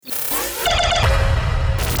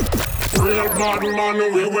real bad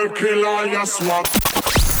man, we will kill all your swap.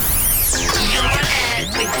 You're on air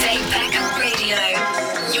with Dave Beckham Radio.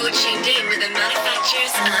 You're tuned in with the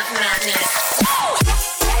manufacturers of madness.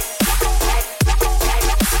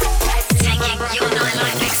 Taking your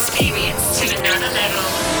nightlife experience to another level.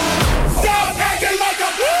 Stop acting like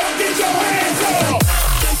a fool! Get your hands up!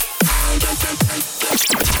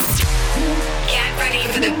 Get ready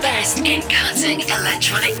for the best in cutting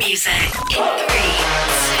electronic music. In 3, 2,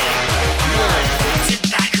 1.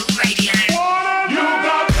 Tobacco Radio.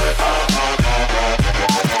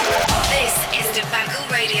 This is Tobacco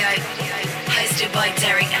Radio, hosted by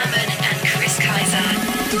Derek Ammon and Chris Kaiser.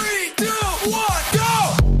 3, 2, 1,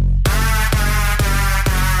 go!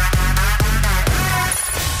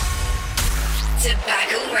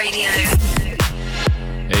 Tobacco Radio.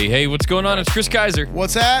 Hey, what's going on? It's Chris Kaiser.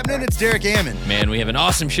 What's happening? It's Derek Ammon. Man, we have an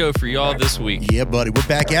awesome show for y'all this week. Yeah, buddy, we're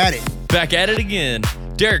back at it. Back at it again.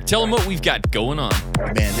 Derek, tell them what we've got going on.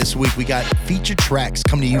 Man, this week we got featured tracks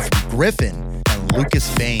coming to you from Griffin and Lucas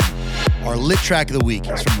Vane. Our lit track of the week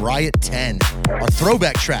is from Riot 10. Our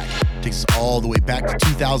throwback track takes us all the way back to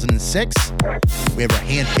 2006. We have our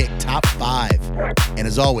hand-picked top 5. And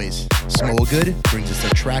as always, Smoa Good brings us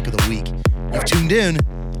their track of the week. You've tuned in.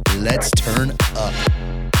 Let's turn up.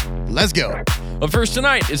 Let's go. Up first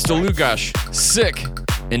tonight is Delugash, Sick,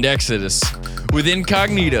 and Exodus with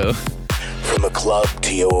Incognito. From the club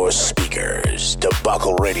to your speakers,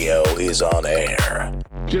 Tobacco Radio is on air.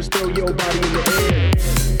 Just throw your body in the air.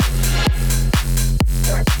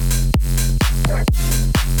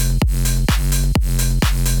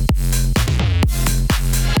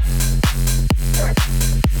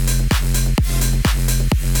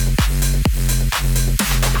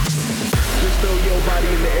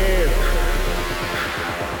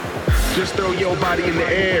 Just throw your body in the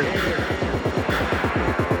air.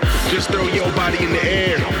 Just throw your body in the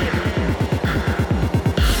air.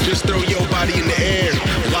 Just throw your body in the air.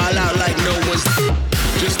 Wild out like no one's.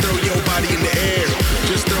 Just throw your body in the air.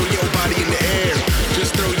 Just throw your body in the air.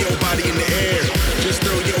 Just throw your body in the air. Just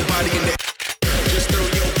throw your body in the air. Just throw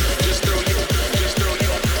your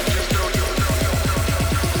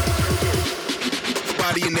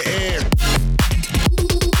body in the air.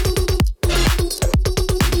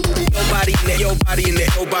 Your body in the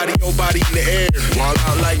your body in the air. Wild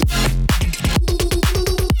out like.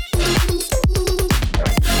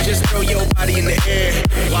 Just throw your body in the air.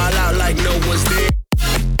 Wild out like no one's there.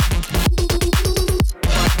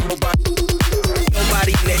 Your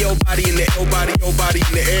body in the your body in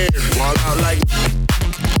the air. Wild out like.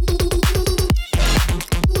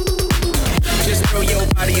 Just throw your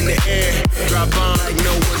body in the air. Drop on like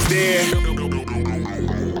no one's there.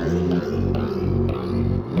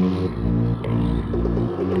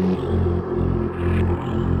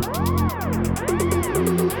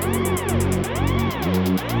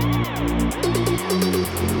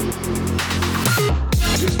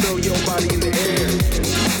 Just throw your body in the air.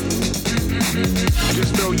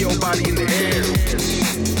 Just throw your body in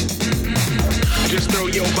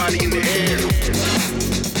the air.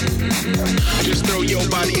 Just throw your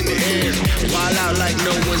body in the air. Wild out like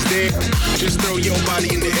no one's there. Just throw your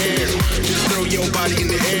body in the air. Just throw your body in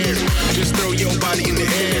the air. Just throw your body in the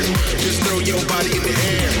air. Just throw your body in the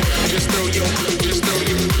air. Just throw your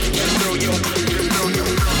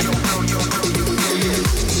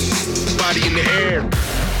body in the air.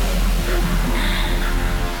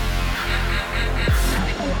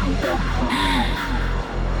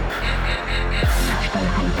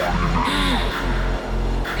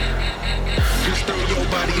 Just throw your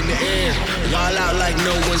body in the air. Wild out like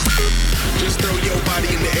no one's. Just throw your body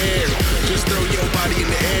in the air. Just throw your body in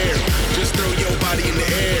the air. Just throw your body in the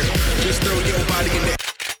air. Just throw your body in the air.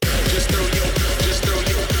 Just throw your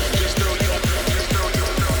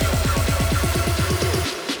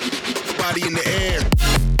body in the air.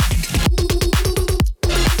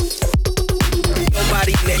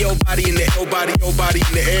 Your body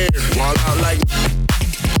in the air. Wild out like.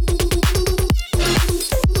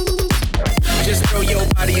 Just throw your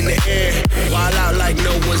body in the air. Wild out like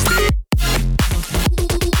no one's there.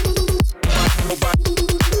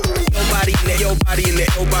 Your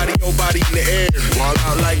body in the air. Wild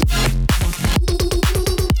out like.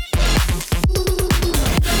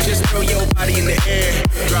 Just throw your body in the air.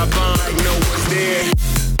 Drop on like no one's there.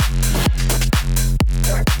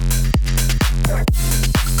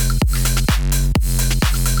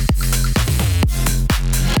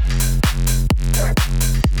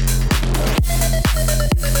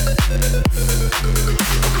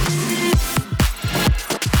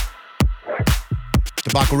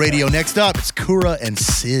 Tobacco Radio next up. It's Kura and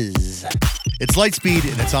Sizz. It's Lightspeed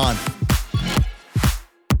and it's on.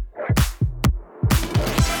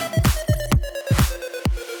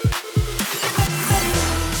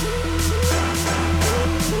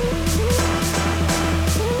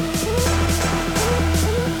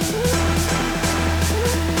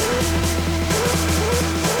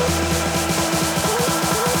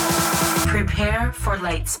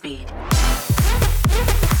 Lightspeed.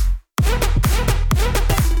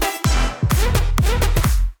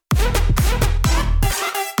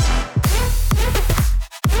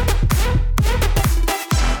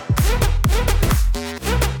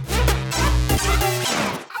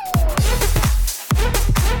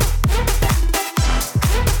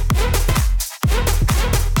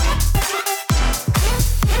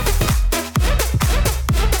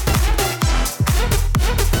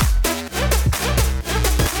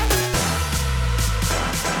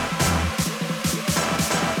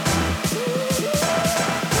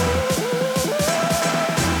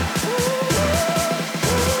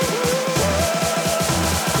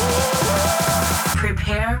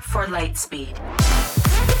 Prepare for Lightspeed.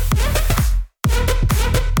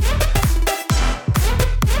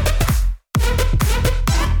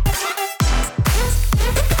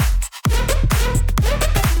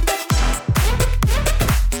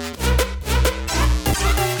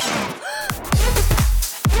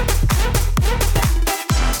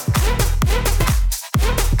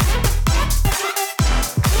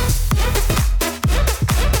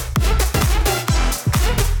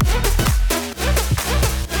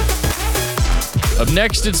 Up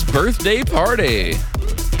next, it's birthday party.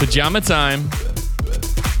 Pajama time.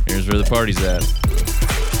 Here's where the party's at.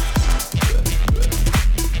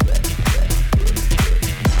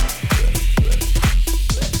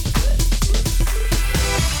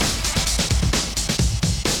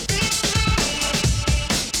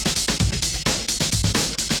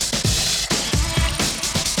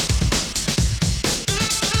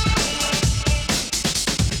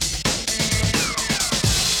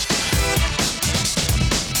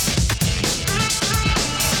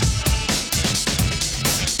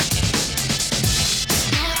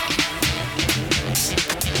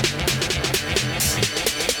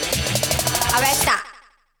 Alright, stop.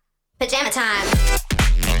 Pajama time.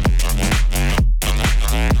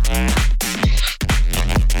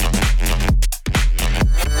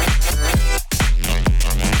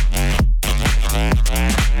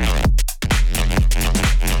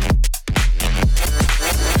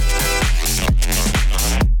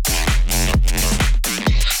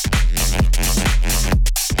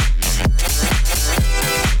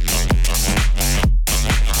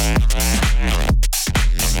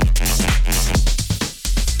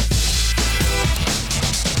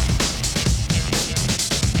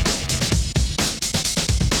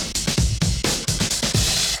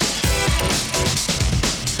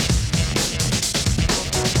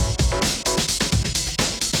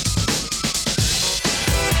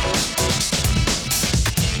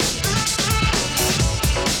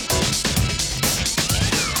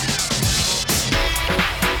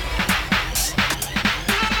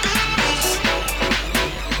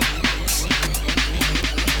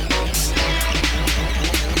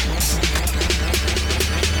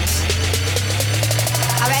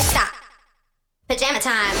 Alright, stop. Pajama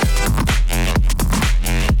time.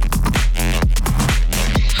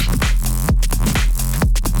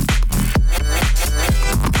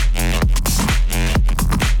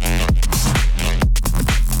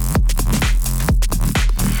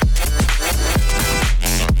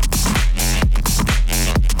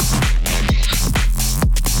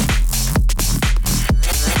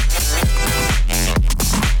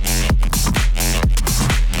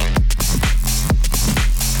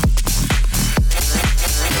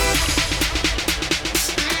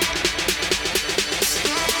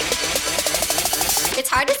 It's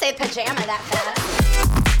hard to say pajama that fast.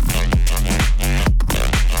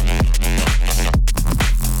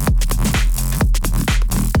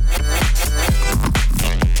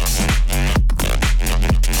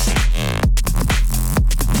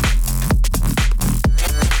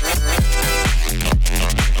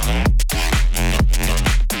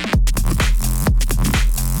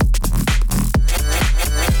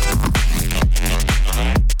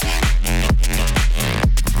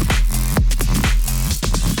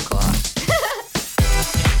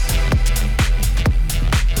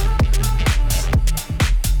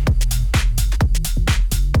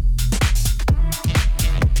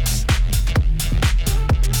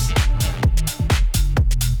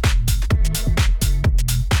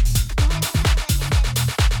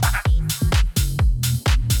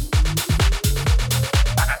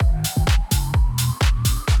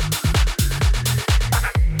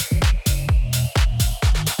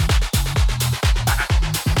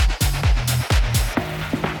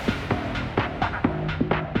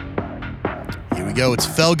 Here we go. It's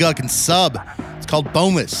Felguk and Sub. It's called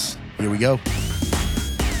Boneless. Here we go.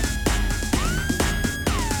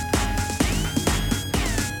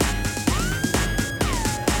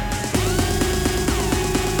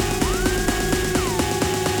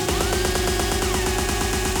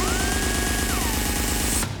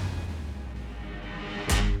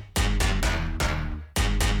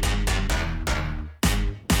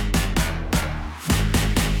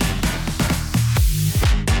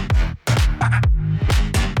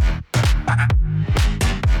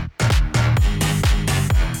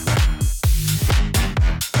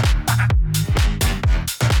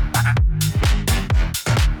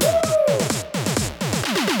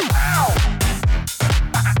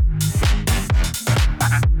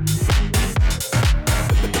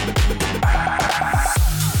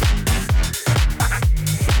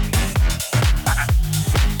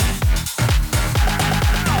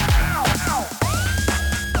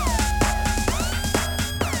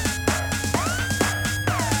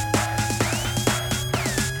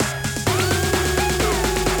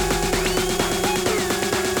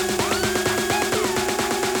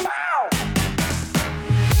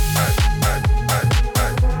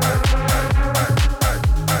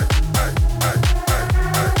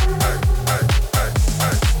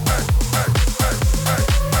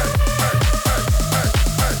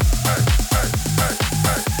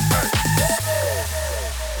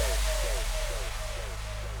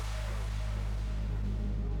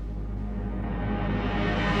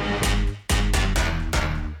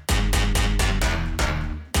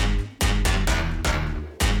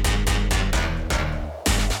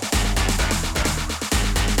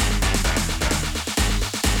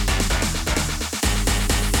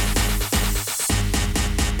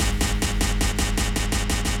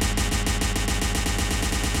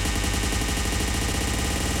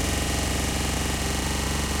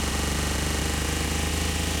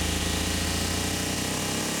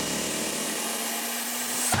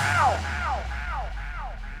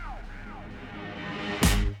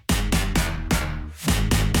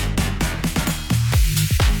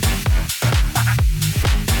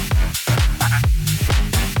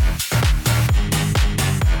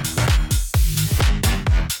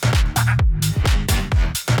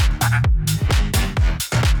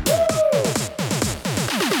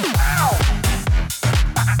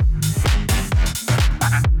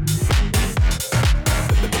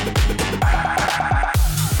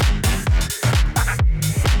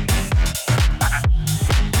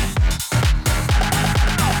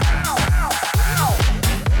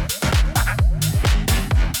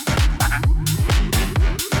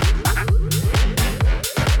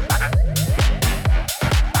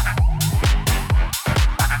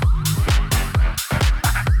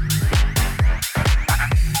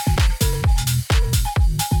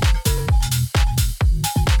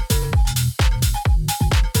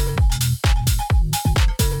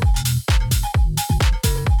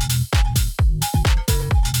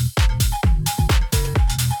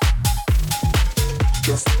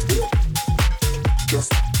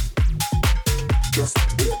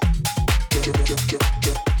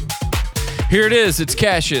 Here it is. It's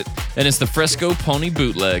Cash It, and it's the Fresco Pony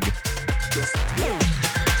bootleg. Real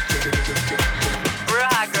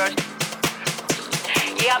hot girl.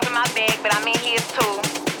 Yeah, up in my bag, but I'm in his too.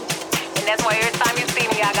 And that's why every time you see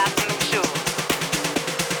me, I got some new shoes.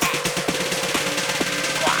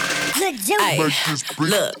 Ay,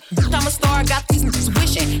 look, I'm a star, got these niggas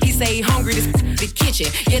wishing. He say he hungry, this the kitchen.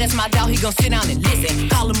 Yeah, that's my dog, he gon' sit down and listen.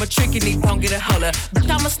 Call him a trick and he don't get a holler.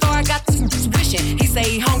 I'm a star, got these niggas wishing. He say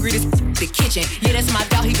he hungry, this the kitchen. Yeah, that's my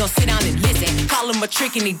dog, he gon' sit down and listen. Call him a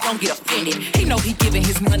trick and he don't get offended. He know he giving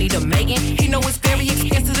his money to Megan. He know it's very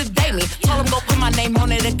expensive to date me. Told him go put my name on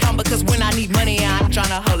that account because when I need money, I ain't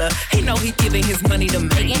tryna holler. He know he giving his money to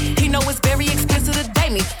Megan. He know it's very expensive to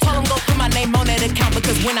date me. Told him go put my name on that account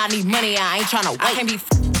because when I need money, I ain't tryna wait. I can't be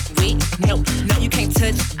with, no, you can't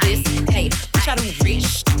touch this. Hey, bitch, I do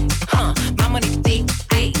rich, my money thick,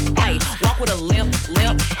 hey, walk with a limp,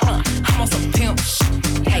 I'm on some pimp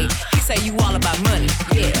shit, hey, he say you all about money,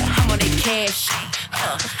 yeah, I'm on that cash,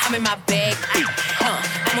 I'm in my bag,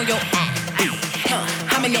 I'm on your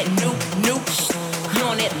I'm in that new shit, you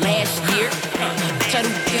on that last year, bitch, I do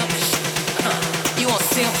pimp shit, you on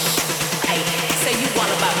simp shit, hey, he say you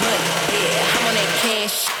all about money, yeah, I'm on that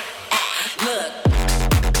cash, look.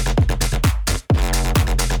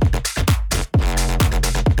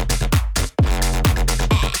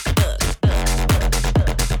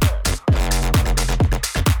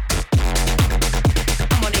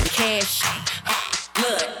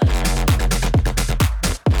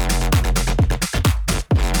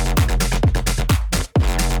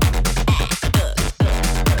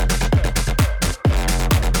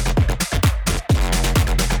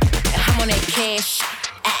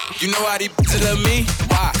 You know how these bitches love me?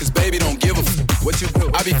 Why? Cause baby don't give a what you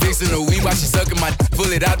do. I be fixing the weed while she sucking my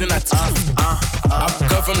pull it out, then I I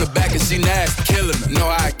cut from the back and she nasty, killing me. Know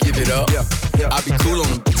how I give it up. I be cool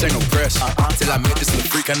on the bitch, ain't no pressure. Till I met this little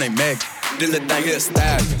freak, her name Meg. This little thing here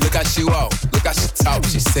style. Look how she walk, look how she talk,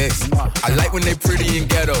 she sexy. I like when they pretty and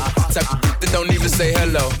ghetto. Type of bitch that don't even say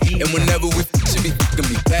hello. And whenever we she be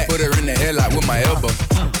fucking me back. Put her in the headlock with my elbow.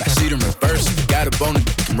 Like she done reverse. Got a bone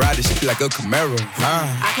and ride it, she be like a Camaro.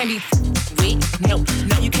 I can't be with, no,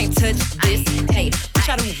 you can't touch this. Hey, bitch,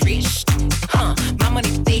 I do rich, my money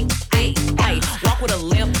thick, hey, walk with a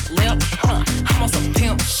limp, I'm on some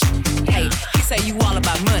pimp shit, hey, he say you all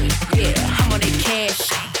about money, yeah, I'm on that cash,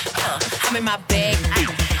 I'm in my bag,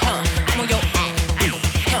 I'm on your,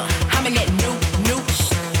 I'm in that new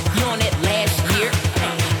shit, you on that last year,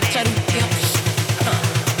 bitch, I do pimp shit,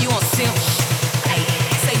 you on simp shit, hey,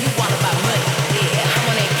 he say you all about money, yeah, I'm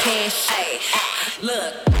on that cash, hey,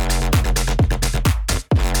 look.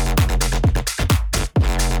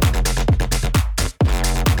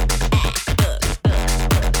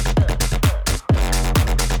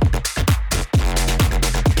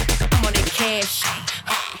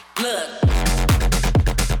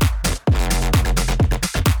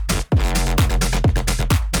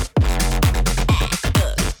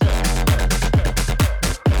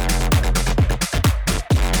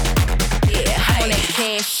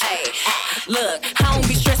 Look, I don't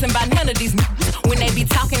be stressing about none of these niggas. When they be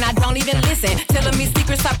talking, I don't even listen. Telling me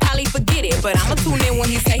secrets, I probably forget it. But I'ma tune in when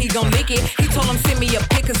he say he gon' lick it. He told him send me a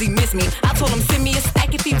pic cause he miss me. I told him send me a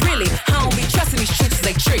stack if he really. I don't be trusting these tricks,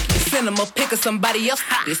 they tricky. Send him a pic of somebody else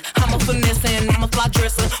this. I'm a finesse and I'm a fly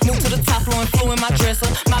dresser. Move to the top floor and flew in my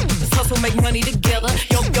dresser. My bitches hustle, make money together.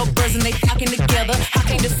 Yo, birds and they flocking together. I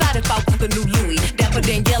can't decide if I want the new Louis. Dapper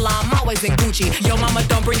Daniela, I'm always in Gucci. Yo, mama,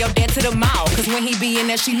 don't bring your dad to the mall. Cause when he be in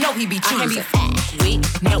there, she know he be choosing. I can't be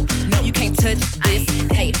with, no, you can't touch this.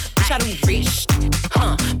 Hey, bitch, I do rich,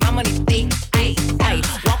 my money thick, hey,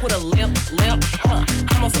 walk with a limp,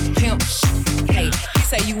 I'm on some pimp shit, hey, he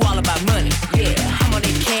say you all about money, yeah, I'm on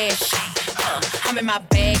that cash, I'm in my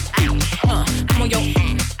bag, I'm on your,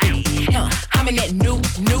 I'm in that new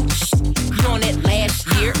shit, you on that last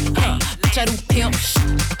year, bitch, I do pimp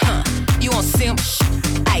shit, you on simp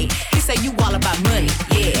shit, hey, he say you all about money,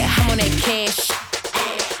 yeah, I'm on that cash.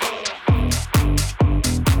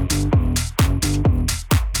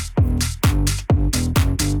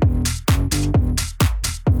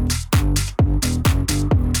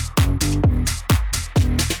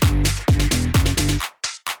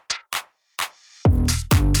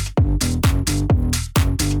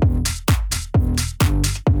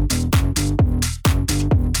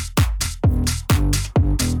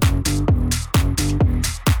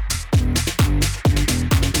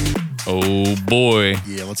 Oh boy.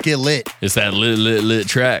 Yeah, let's get lit. It's that lit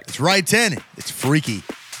track. It's Right 10. It's freaky.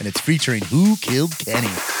 And it's featuring Who Killed Kenny.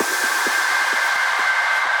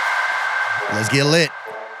 Let's get lit.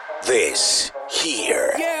 This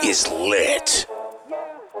here is lit.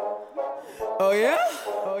 Oh yeah?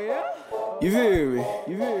 Oh yeah? You feel me?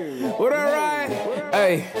 You feel me? What alright?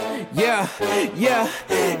 Hey, yeah, yeah.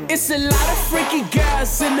 It's a lot of freaky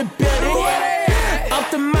girls in the building.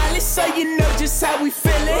 Off the Molly, so you know just how we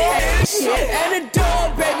feelin'.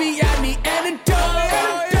 Antidote, baby, I need antidote.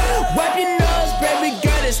 Wipe your nose, baby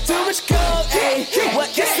girl, there's too much cold. Hey, well,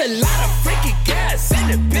 it's a lot of freaky girls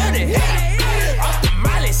in the building. Hey, off the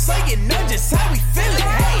Molly, so you know just how we feelin'.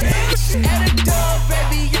 Hey, antidote,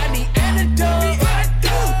 baby, I need antidote.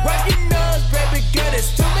 Wipe your nose, baby girl,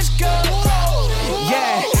 there's too much cold.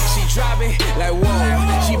 Yeah, she dropping like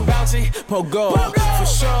whoa. She bouncing, pogo, for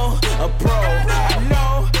sure, a pro.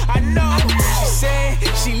 I know. She said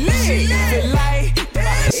she lit, the light.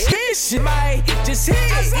 She might just hit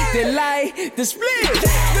the light, the split.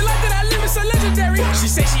 The life that I live is so legendary. She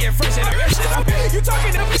say she in French and I rap shit. You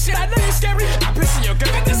talking up shit, I know you scary. I piss in your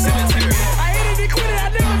girl at the cemetery. I hate it, they quit it, I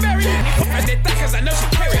never marry. And they think cause I know she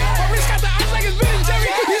carry. My wrist got the eyes like it's Ben and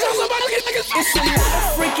Jerry. He's also about to get niggas. It's a lot of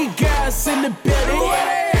freaky girls in the building.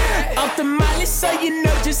 Off the Molly, so you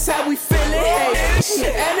know just how we feelin'.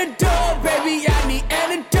 Hey, antidote, baby, I need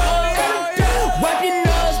antidote. Wipe your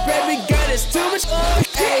nose, baby girl, there's too much.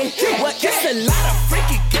 Hey, well, it's a lot of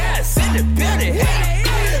freaky girls in the building.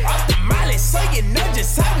 Hey, off the Molly, so you know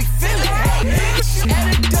just how we feelin'. Hey,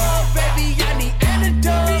 antidote, baby, I need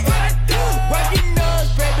antidote. Wipe your nose,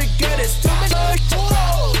 baby girl, there's too much.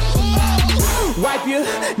 Wipe your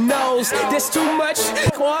nose, there's too much.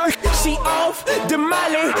 She off the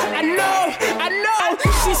Molly, I know.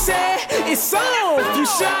 She said it's on. Few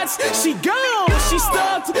shots, she gone. She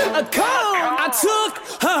stuck a cone. I took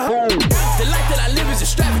her home. The life that I live is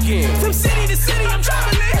extravagant. From city to city, I'm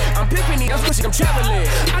traveling. I'm pimping it, I'm pushing, I'm traveling.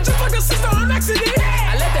 I just fucked a sister on accident.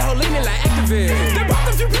 I let that whole leaning like activist. They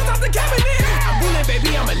popped a few pills out the cabinet. I'm bullying,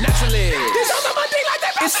 baby, I'm a naturalist. These hoes on my dick like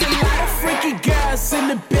that. It's a lot of freaky girls in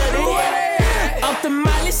the building. Off the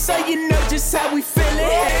Molly, so you know just how we feelin'.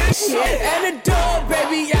 Antidote,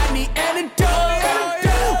 baby, I need antidote.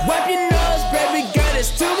 Wipe your nose, baby girl, there's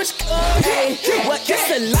too much cold. Hey, well, it's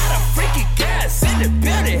a lot of freaky girls in the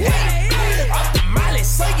building. Hey, off the Molly,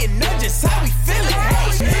 so you know just how we feelin'.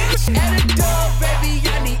 Hey, antidote, baby,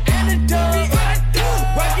 I need antidote.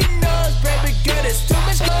 Wipe your nose, baby girl, there's too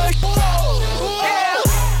much cold. Yeah.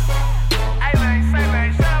 Hey, man, say, man,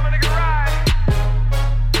 shut up in the garage.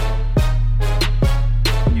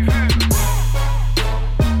 You hear me?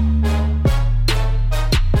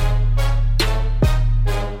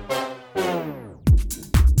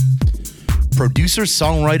 Producer,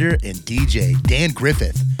 songwriter, and DJ Dan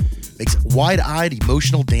Griffith makes wide-eyed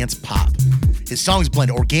emotional dance pop. His songs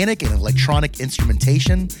blend organic and electronic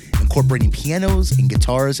instrumentation, incorporating pianos and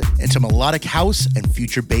guitars into melodic house and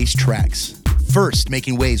future bass tracks. First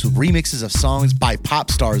making waves with remixes of songs by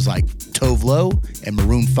pop stars like Tove Lo and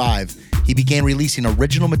Maroon 5, he began releasing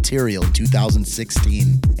original material in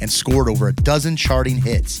 2016 and scored over a dozen charting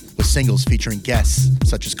hits with singles featuring guests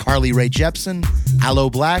such as Carly Rae Jepsen,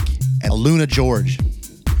 Aloe Black, and Luna George.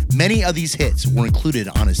 Many of these hits were included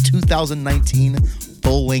on his 2019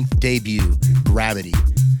 full-length debut, Gravity.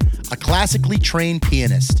 A classically trained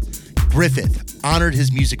pianist, Griffith honored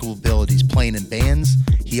his musical abilities playing in bands.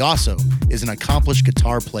 He also is an accomplished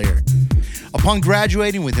guitar player. Upon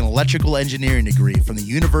graduating with an electrical engineering degree from the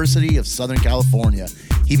University of Southern California,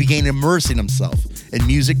 he began immersing himself in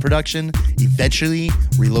music production, eventually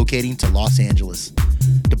relocating to Los Angeles.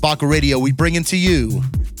 Debacle Radio, we bring into you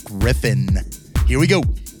Griffin. Here we go.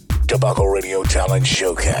 Debacle Radio Talent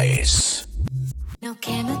Showcase. No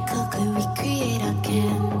chemical could recreate our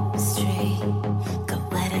chemistry. Got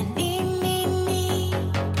what I need.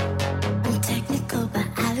 I'm technical, but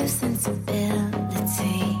I lose sensibility.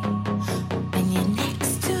 When you're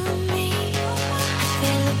next to me, I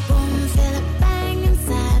feel a boom, feel a bang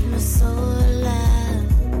inside my soul, love.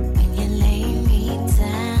 When you lay me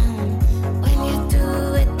down, when you do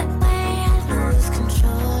it that way, I lose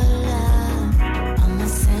control, love. All my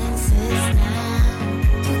senses now.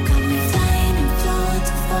 You got me flying and flown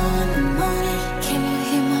to fall.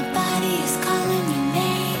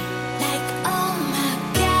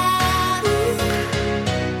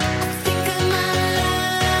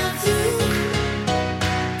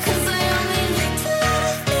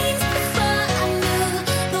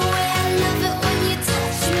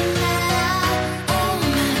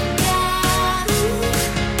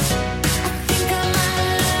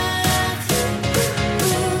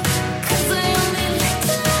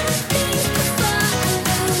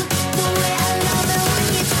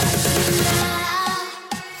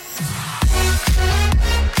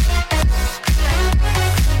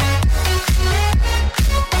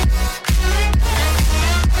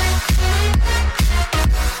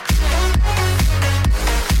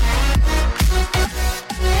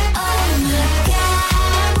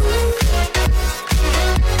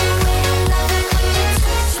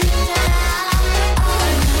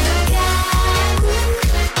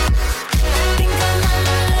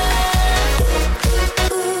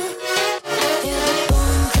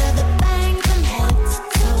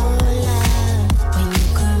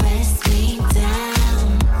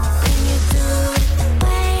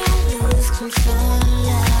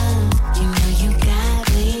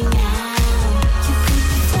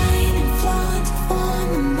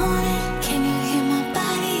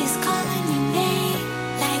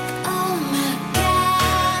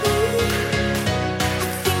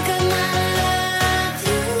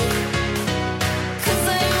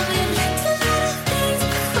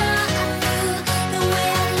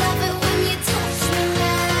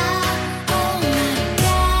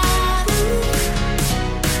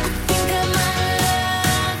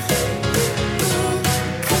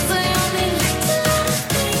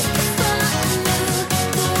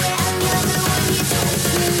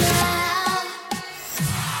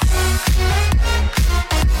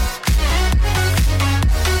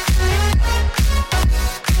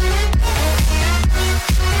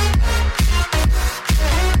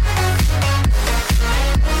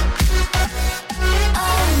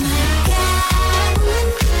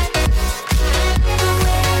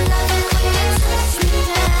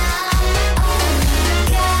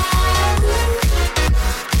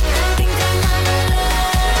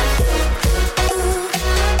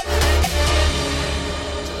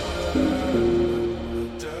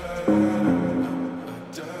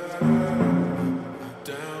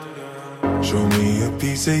 Show me a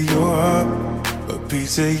piece of your heart, a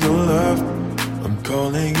piece of your love. I'm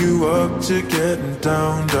calling you up to getting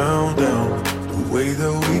down, down, down. The way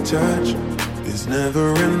that we touch is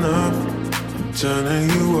never enough. I'm turning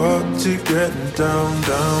you up to getting down,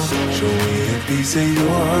 down. Show me a piece of your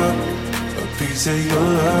heart, a piece of your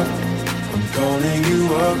love. I'm calling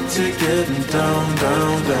you up to getting down,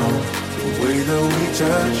 down, down. The way that we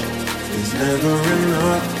touch is never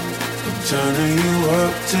enough. I'm turning you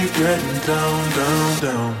up to getting down, down,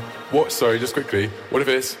 down. What? Sorry, just quickly. What if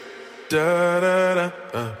it's da da da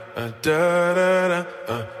da da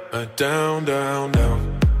da down, down,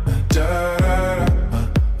 down. Da da da da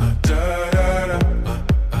da da da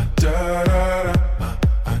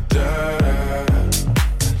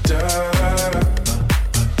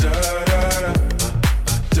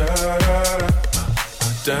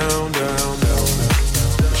down, down, down.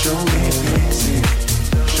 Show me easy,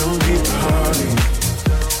 show me party.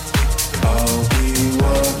 I'll be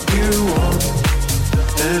what you want,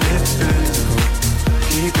 and it's physical.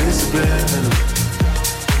 Keep it subliminal.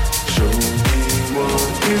 Show me what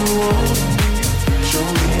you want. Show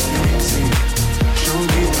me easy, show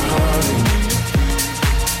me party.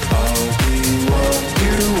 I'll be what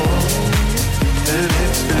you want, and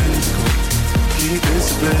it's physical. Keep it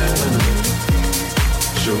subliminal.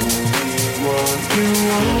 Show me what you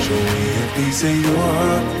want. Show me a piece of your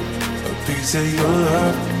heart, a piece of your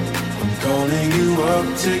love. I'm calling you up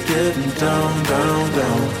to getting down, down,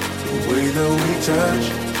 down. The way that we touch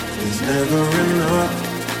is never enough.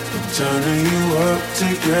 I'm turning you up to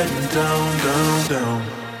getting down, down, down.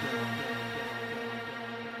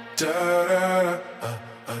 Da da da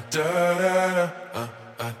da da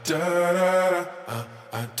da da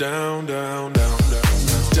down, down, down, down.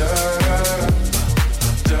 Da da da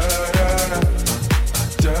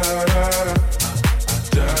da da da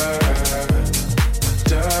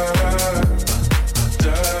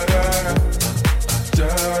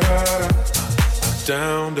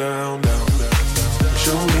down, down, down, down.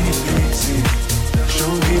 Show me easy,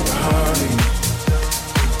 show me party.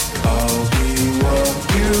 I'll be what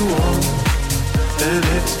you want, and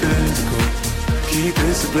it's physical. Keep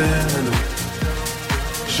it subliminal.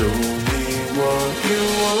 Show me what you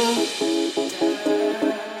want.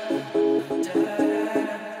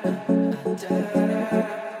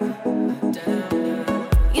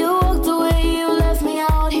 You walked away, you left me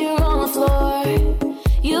out here on the floor.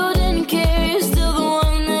 You didn't care, you're still the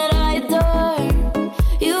one that I adore.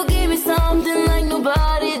 You gave me something like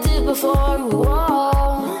nobody did before.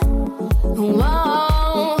 Whoa,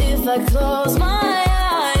 whoa. If I close my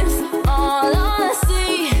eyes, all I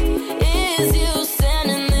see is you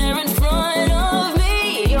standing there in front of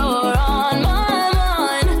me. You're on my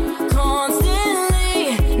mind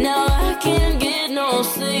constantly. Now I can't get no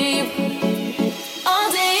sleep.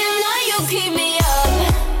 All day and night you keep me up,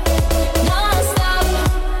 non-stop.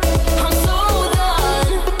 I'm so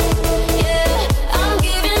done. Yeah, I'm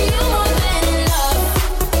giving you more than enough.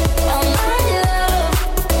 Oh my love,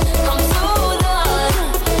 I'm so done.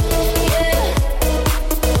 Yeah,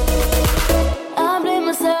 I blame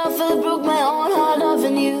myself, I broke my own heart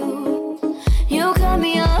loving you. You cut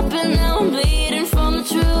me up and now I'm bleeding from the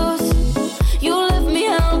truth. You left me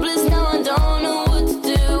helpless, now I don't know what to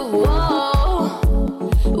do. Whoa,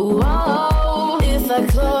 whoa. If I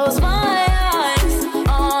close my eyes,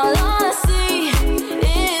 all I see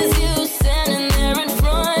is you standing there in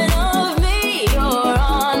front of me. You're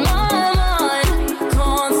on my mind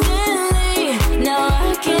constantly. Now I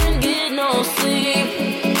can't get no sleep.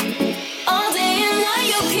 All day and night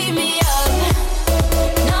you keep me up,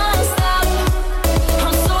 non-stop.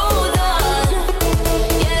 I'm so done.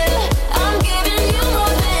 Yeah, I'm giving you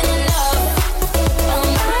more than enough. Oh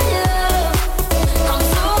my love, I'm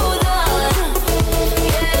so done.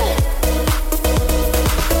 Yeah.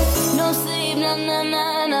 No sleep, na na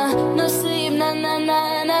na na. No sleep, na na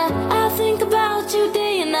na na. I think about you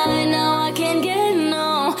day and night. Now I can't get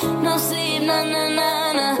no sleep, na na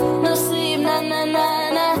na na. No sleep, na na na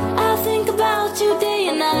na. I think about you day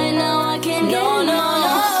and night. Now I can't get no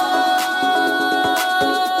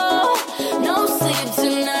sleep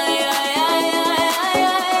tonight.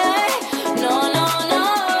 No, no, no.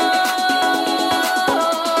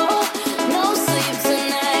 No sleep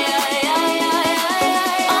tonight.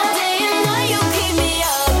 All day and night you keep me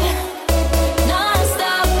up,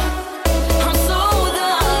 non-stop. I'm so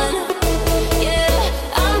done. Yeah,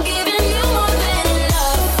 I'm giving you more than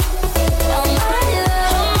enough. Oh my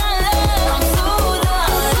love,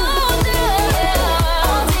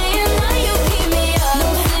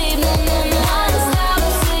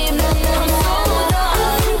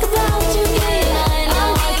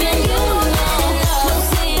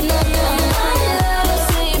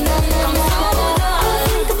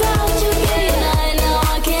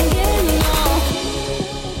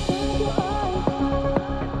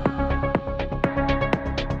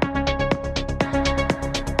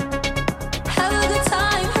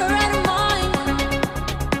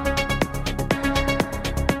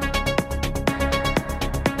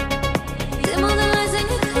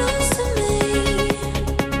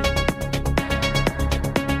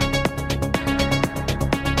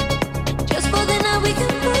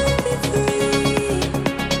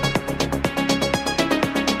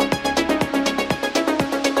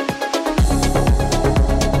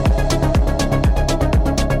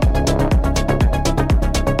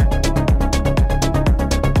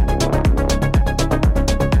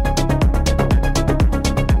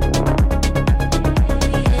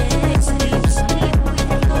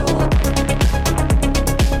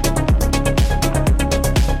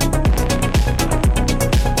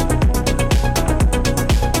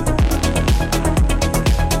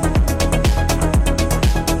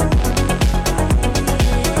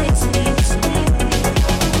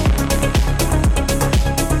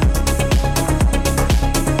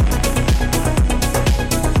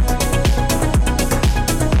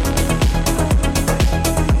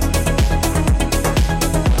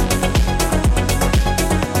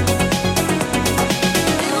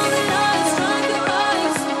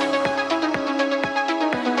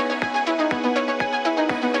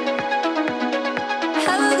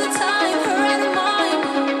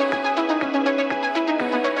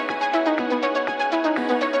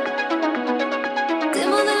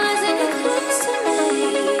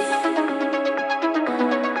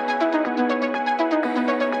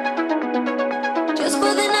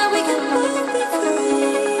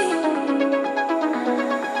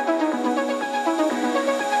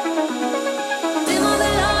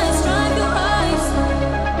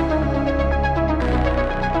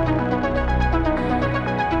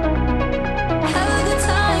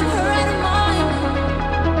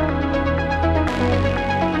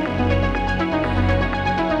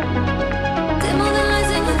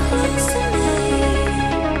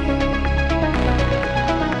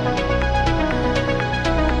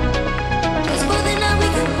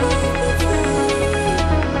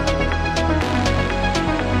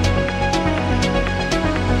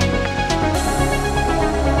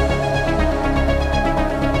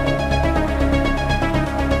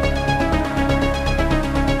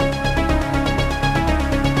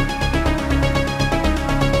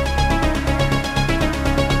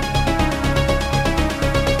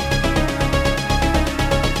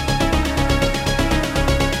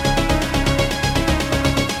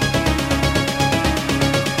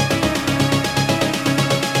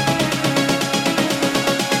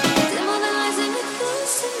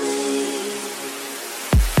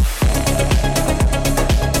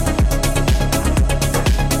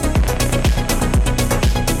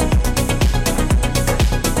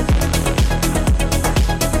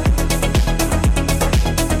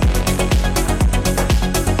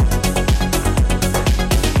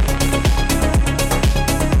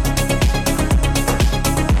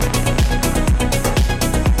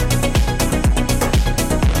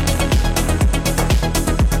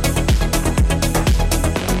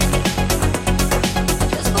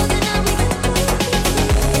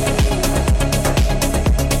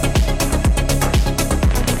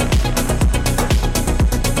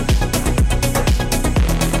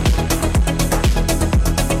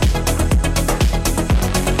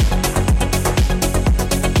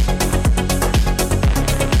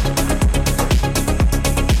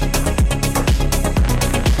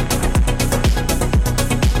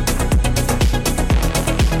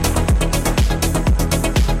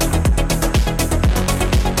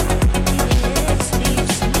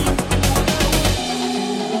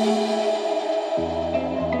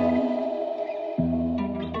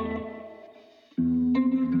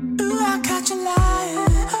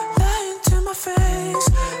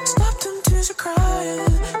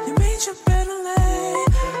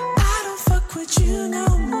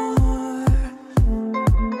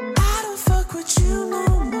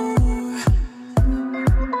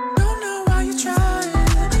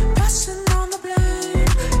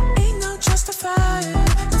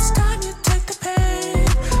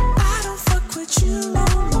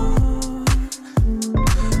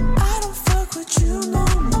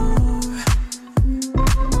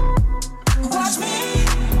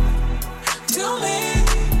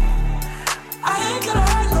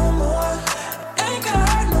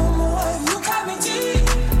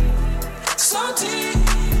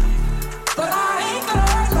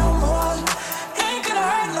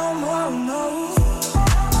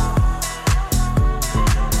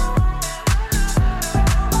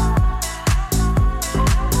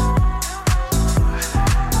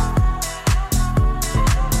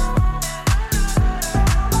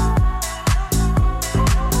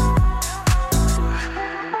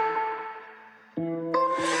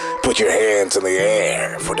 Put your hands in the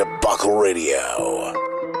air for Debacle Radio. Ooh,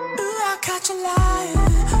 I caught you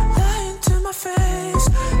lying to my face.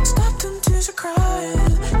 Stopped until you're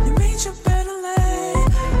crying. You made your bed and lay.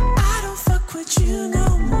 I don't fuck with with you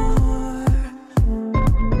no more.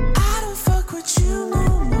 I don't fuck with you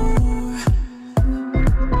no more.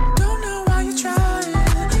 Don't know why you're trying,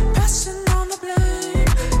 passing on the blame.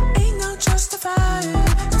 Ain't no justifying.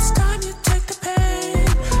 It's time you take the pain.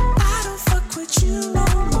 I don't fuck with you no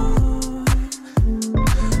more.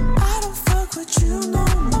 I don't fuck with you no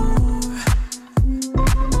more.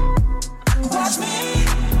 Watch me,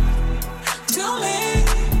 do me.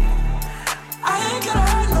 I ain't gonna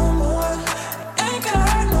hurt no more. Ain't gonna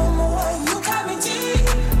hurt no more. You got me deep,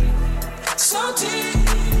 so deep.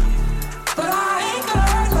 But I ain't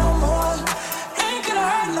gonna hurt no more. Ain't gonna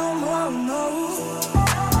hurt no more, no.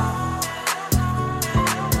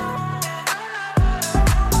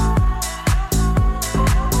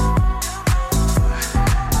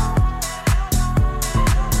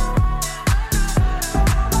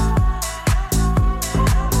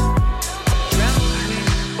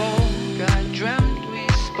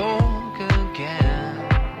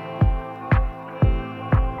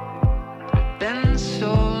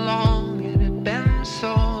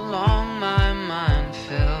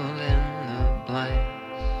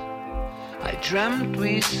 Dreamt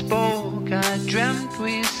we spoke, I dreamt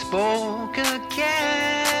we spoke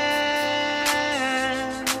again.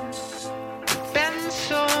 It's been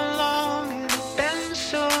so long, it's been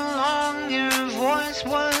so long. Your voice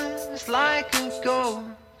was like a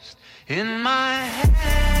ghost in my head.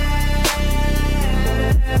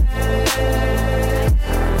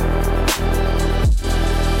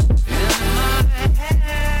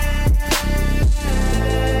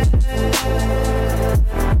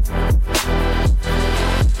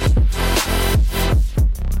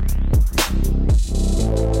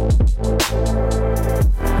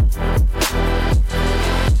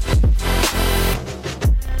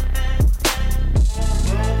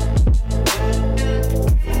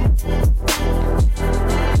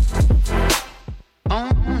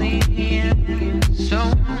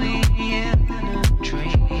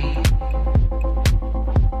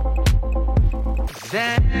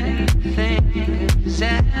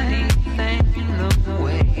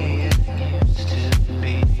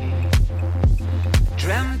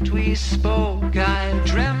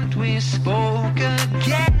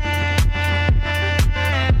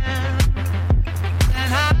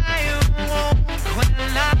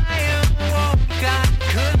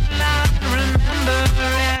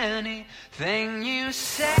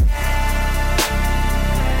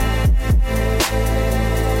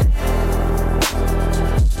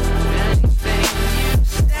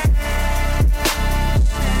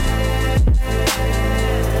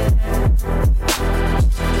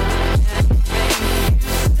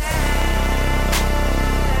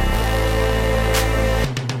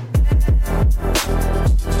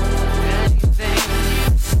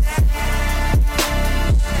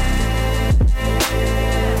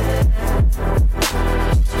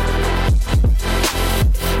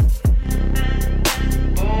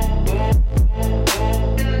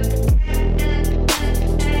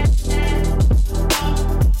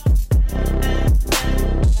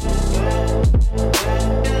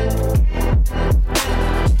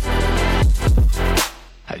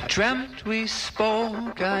 Dreamt we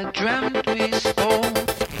spoke, I dreamt we spoke.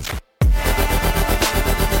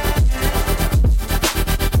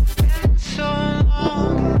 Been so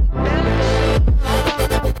long, been so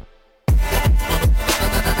long.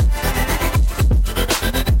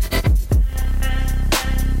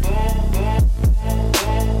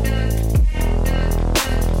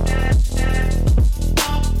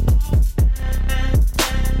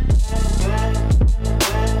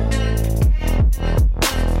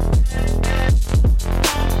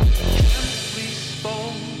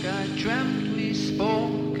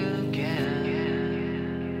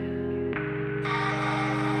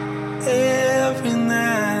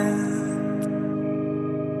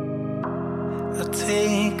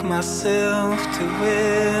 Myself to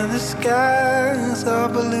where the skies are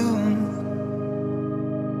blue,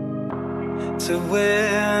 to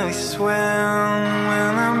where we swam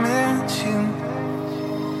when I met you.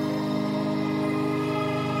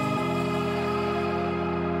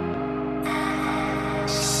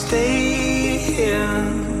 Stay here.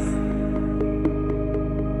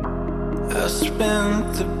 I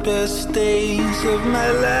spent the best days of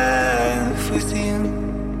my life with you.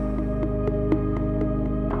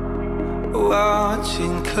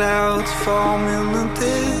 Watching clouds form in the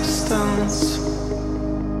distance,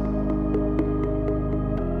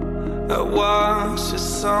 I watch the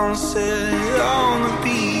sunset on the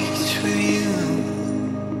beach with you.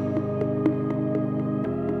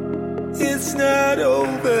 It's not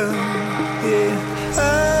over, yeah. I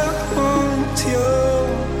want your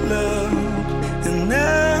love. and I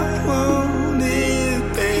want it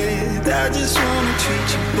bad. I just wanna treat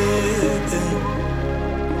you better.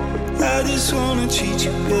 I just wanna treat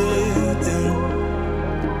you better.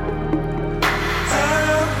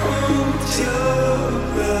 I want your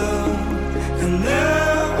love, and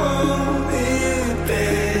I want it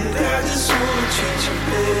bad. I just wanna treat you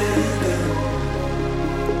better.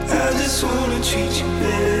 I just wanna treat you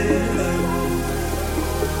better.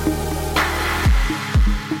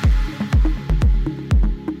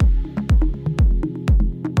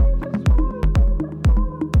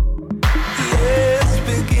 Let's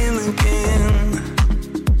begin again.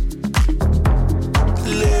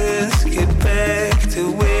 Let's get back to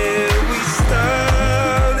where we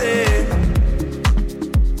started.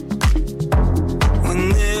 When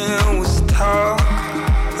there was talk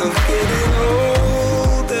of getting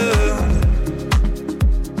older,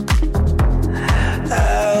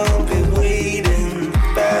 I'll be waiting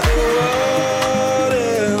by the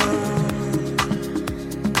water.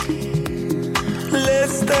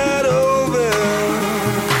 Let's start over.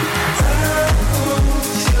 I want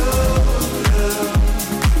your love,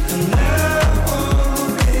 and I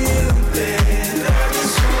want it bad. I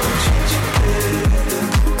just wanna treat you better.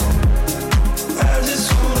 I just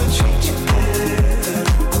wanna treat you better.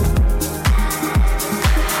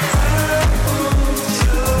 I want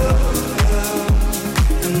your love,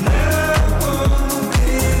 and I want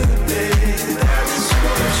it bad. I just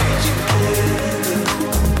wanna treat you better.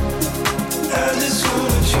 I just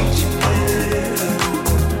wanna treat you better.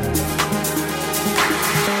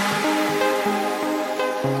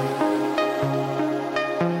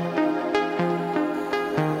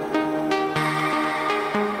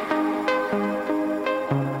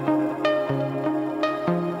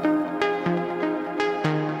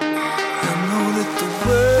 I know that the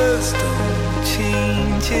words don't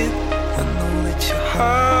change it. I know that your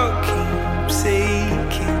heart keeps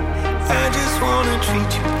aching. I just wanna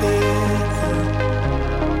treat you better.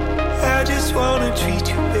 I just wanna treat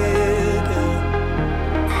you better.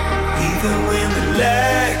 Even when the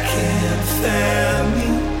light can't find me,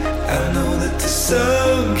 I know that the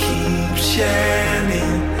sun keeps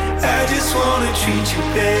shining. I just wanna treat you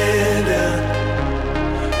better.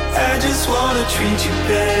 I just wanna treat you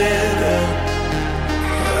better.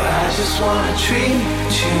 I just wanna treat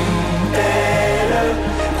you better.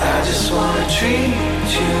 I just wanna treat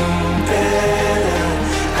you better.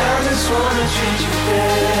 I just wanna treat you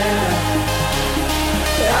better.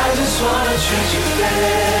 I just wanna treat you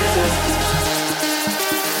better.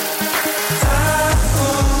 I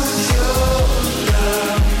want your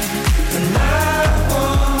love, and I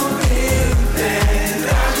want it bad.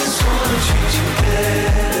 I just wanna treat you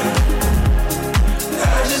better.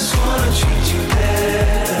 I just wanna treat you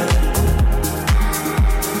better.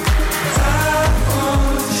 I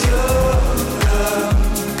want your love,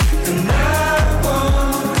 and I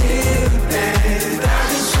want it bad. I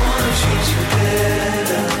just wanna treat you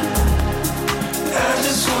better. I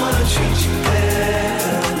just wanna treat you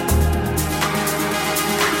better.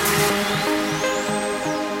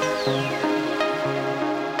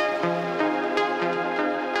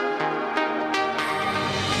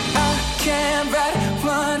 I can't write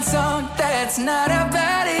one song that's not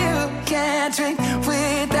about you. Can't drink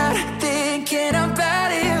without thinking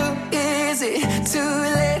about you. Is it too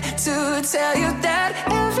late to tell you that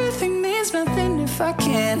everything means nothing if I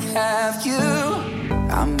can't have you?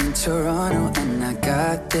 I'm in Toronto and I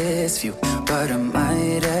got this view, but I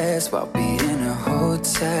might as well be in a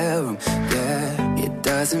hotel room. Yeah, it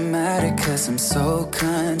doesn't matter 'cause I'm so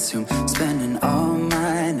consumed, spending all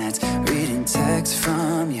my nights reading texts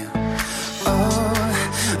from you. Oh,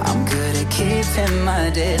 I'm good at keeping my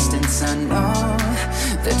distance. I know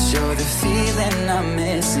that you're the feeling I'm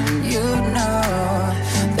missing. You know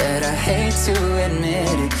that I hate to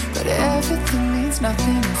admit it, but everything means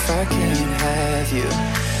nothing if I can't have you.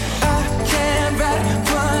 I can't write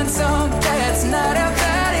one song that's not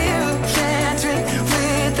about you. Can't drink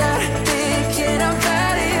without thinking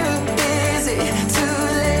about you. Is it too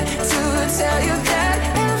late to tell you that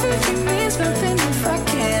everything means nothing if I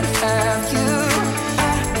can't have you?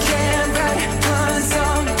 I can't write one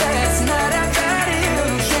song that's not about you.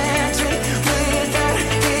 Can't drink without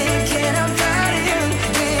thinking about you.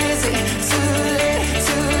 Is it too late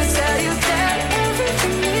to tell you that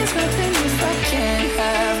everything means nothing if I can't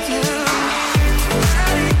have you?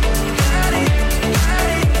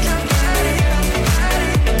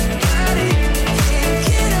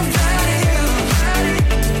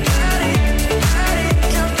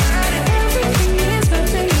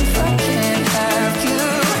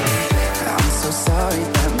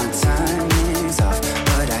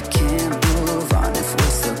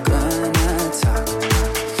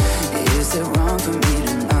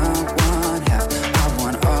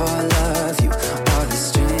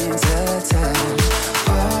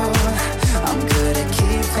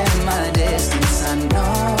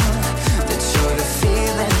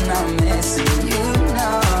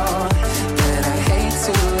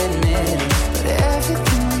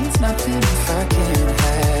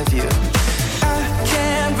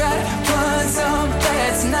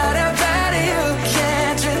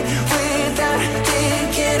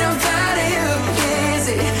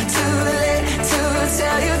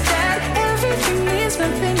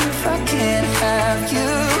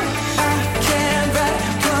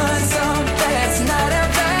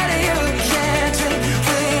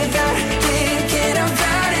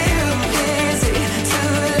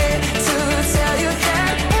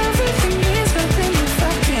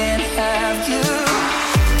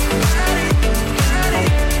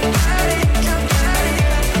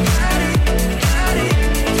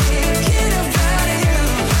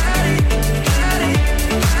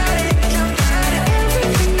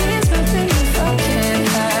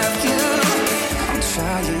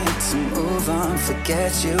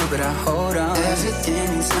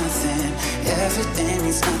 nothing. Everything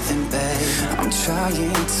means nothing, babe. I'm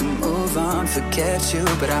trying to move on, forget you,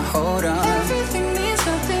 but I hold on. Everything means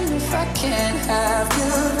nothing if I can't have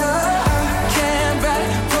you. I can't write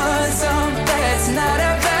one song that's not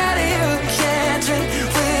about you. Can't drink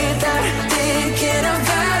without thinking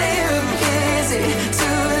about you. Is it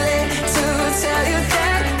too late to tell you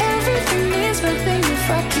that everything means nothing if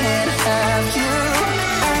I can't have you?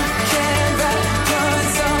 I can't write one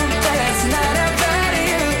song that's not about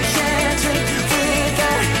you. Can't drink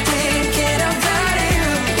without thinking about you.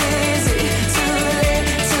 Is it too late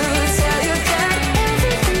to tell you that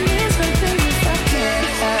everything means nothing if I can't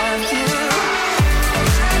have you?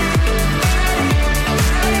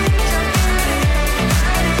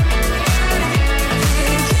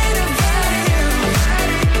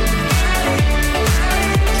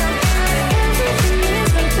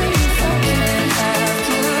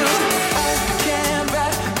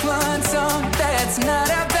 It's not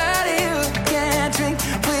about you. Can't drink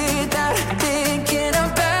without thinking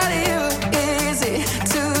about you. Is it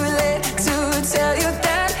too late to tell you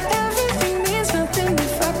that everything means nothing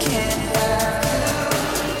if I can't have you?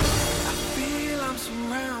 I feel I'm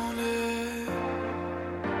surrounded,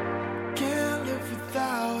 can't live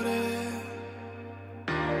without it.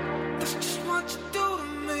 That's just what you do to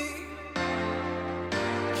me.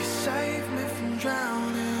 You save me from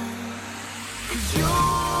drowning. 'Cause you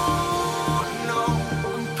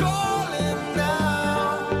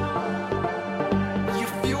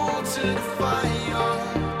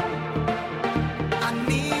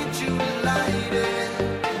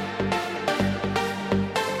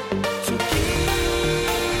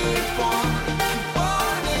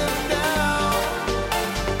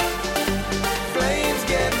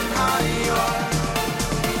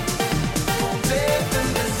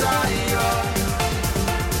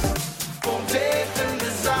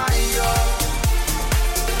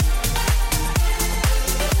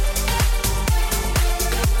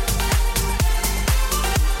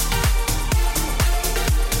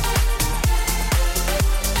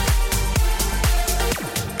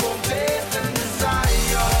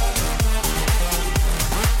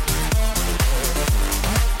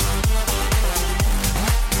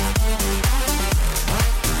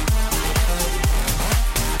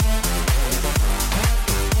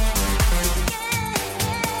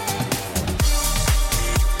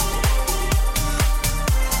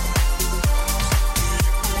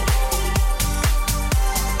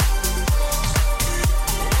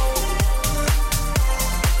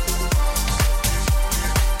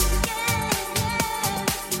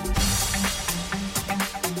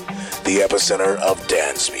The epicenter of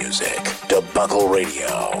dance music, Debuckle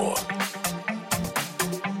Radio.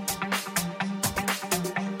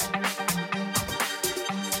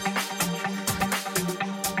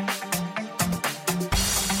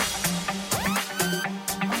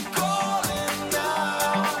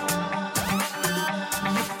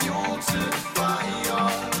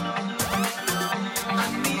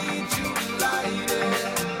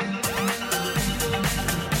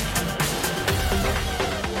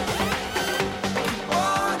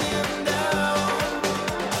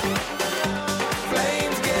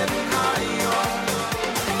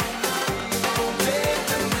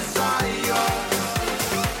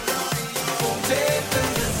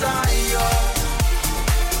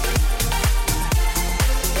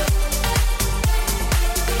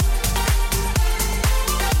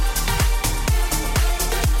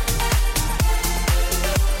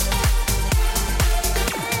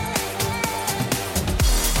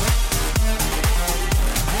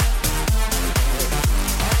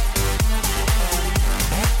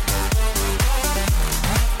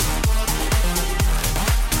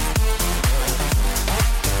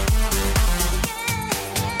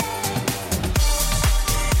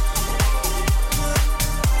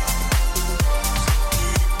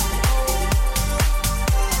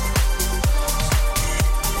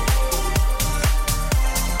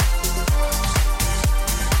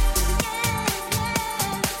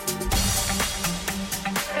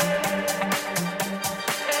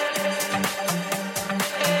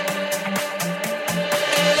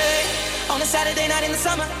 Saturday night in the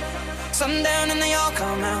summer, sundown and they all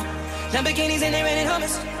come out. Lamborghinis and they're renting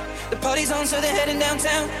Hummers. The party's on, so they're heading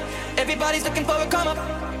downtown. Everybody's looking for a come up,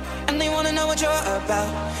 and they wanna know what you're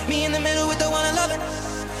about. Me in the middle with the one I love it.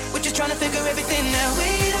 We're just trying to figure everything out.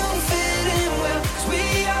 We don't fit in well, 'cause we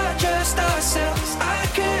are just ourselves. I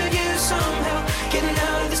could use some help getting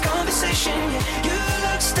out of this conversation. Yeah, you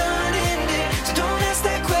look stunning, dear, so don't ask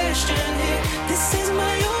that question here. This is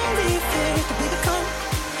my only fear, to be become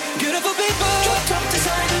beautiful people. Drop top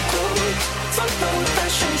designer clothes, front row fashion.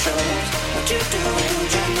 fashion shows. What you do,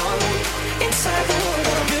 you know. Inside the world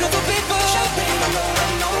of beautiful people. Shopping on the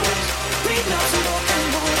unknowns. Read notes and broken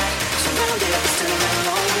bones. Surrounded but still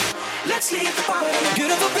alone. Let's leave the party.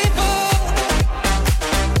 Beautiful people.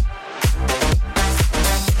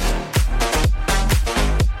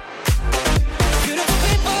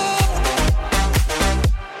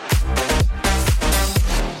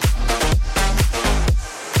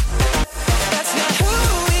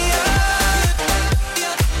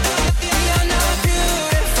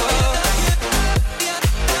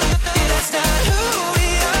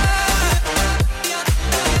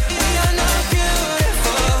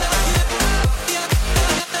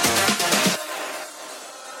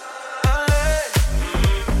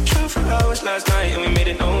 Last night and we made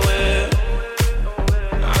it nowhere.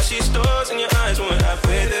 I see stars in your eyes when we're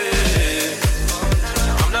halfway there.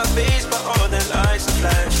 I'm not fazed by all the lights and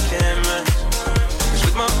flash cameras. Cause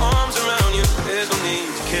with my arms around you, there's no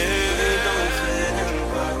need to care. No feeling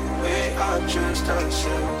about the way I trust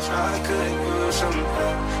ourselves. I could use some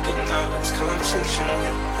help getting out of this conversation.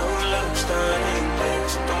 No love starting there,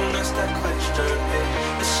 so don't ask that question.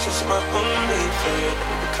 It's just my only fear that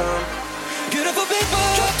we become. Beautiful people,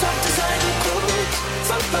 drop top designer clothes,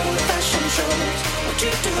 follow the fashion shows. What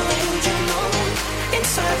you do, you know.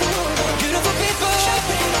 Inside the world of beautiful people,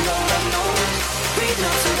 shopping on the unknowns. Read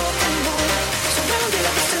notes and broken bones. Surrounded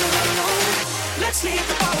but still alone. Let's leave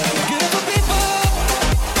the party. Beautiful people.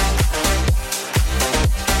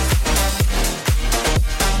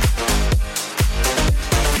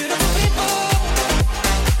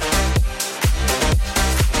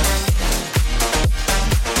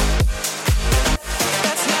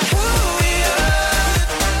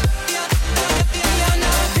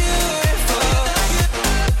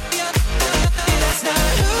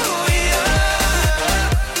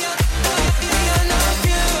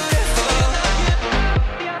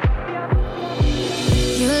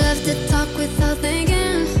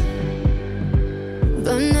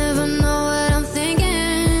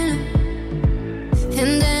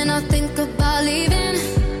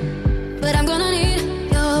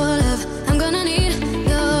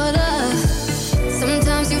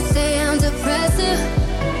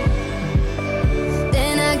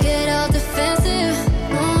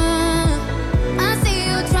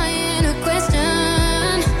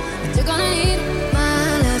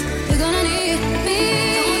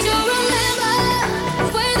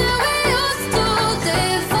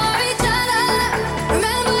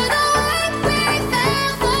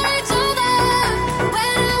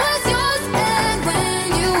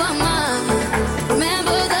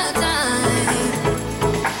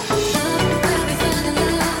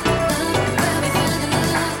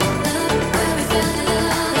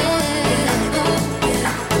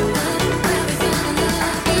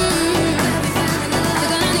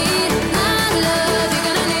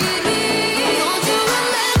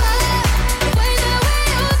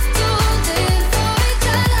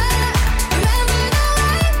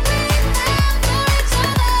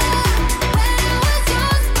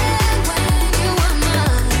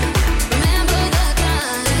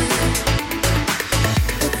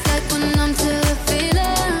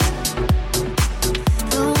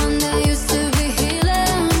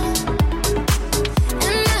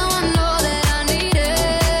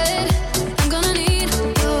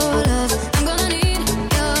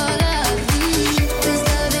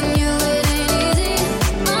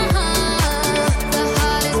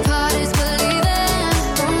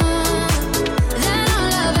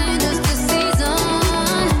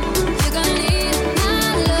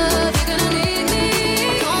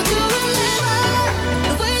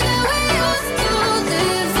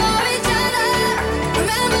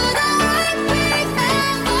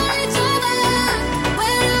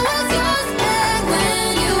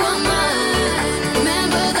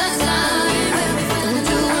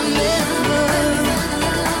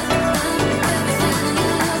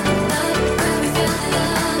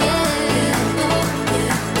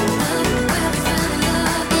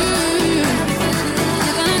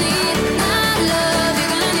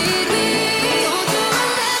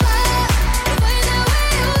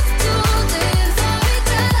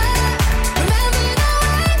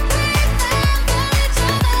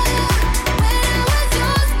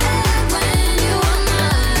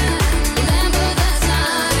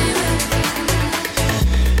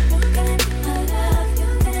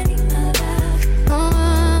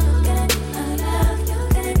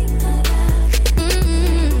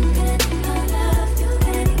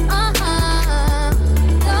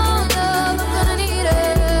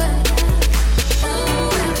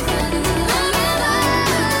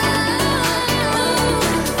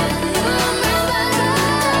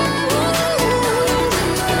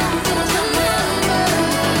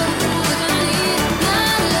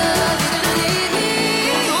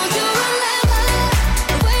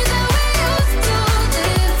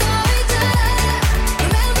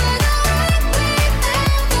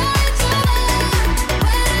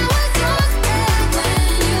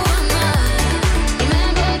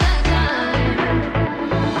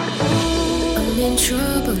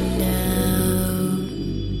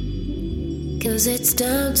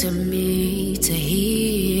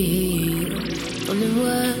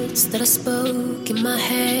 words that I spoke in my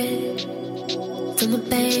head, from the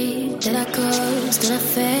pain that I caused and I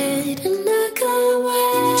fed, and I can't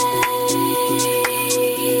wait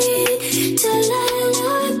till I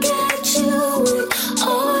look at you and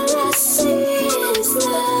all I see is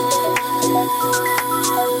love.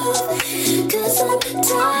 'Cause I'm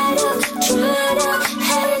tired of trying to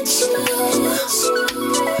hate you.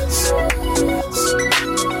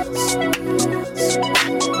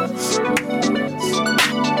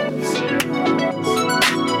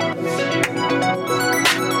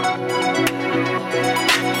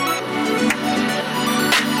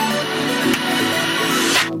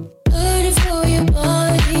 Hurting for your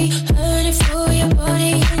body, hurting for your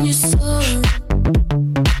body and your soul.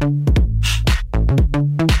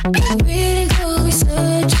 Really got me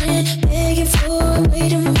searching, begging for a way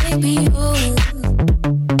to make me whole.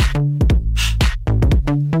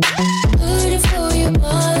 Hurting for your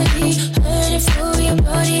body, hurting for your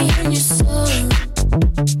body and your soul.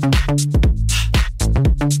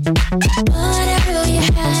 But I know you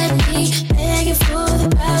had me, begging for the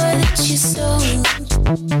power that you stole.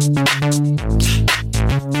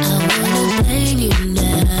 I wanna blame you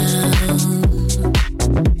now,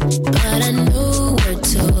 but I know what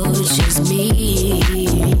tortures me.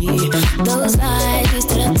 Those lies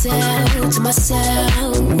that I tell to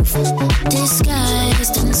myself,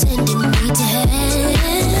 disguised and sending me to hell.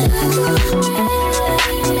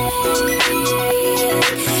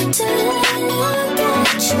 Till I look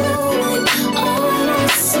at you and all I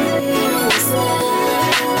see is love.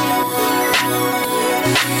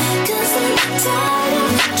 'Cause I'm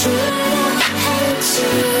tired of trying to hate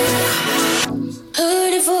you.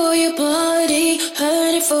 Hurting for your body,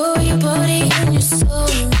 hurting for your body and your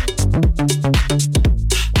soul.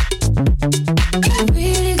 You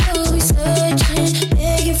really got me searching,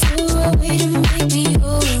 begging for a way to make me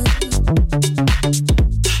whole.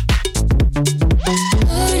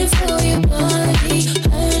 Hurting for your body,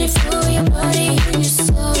 hurting for your body and your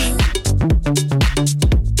soul.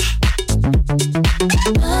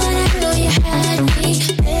 But I know you had me,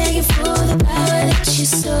 begging for the power that you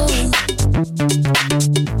stole.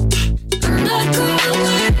 And I can't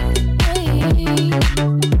wait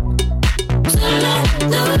till I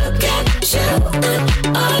look at you and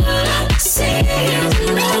all I see is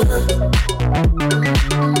love.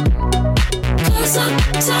 'Cause I'm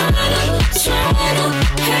tired of trying to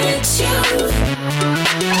hate you.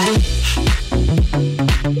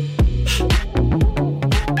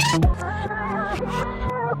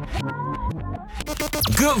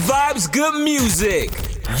 Good vibes, good music.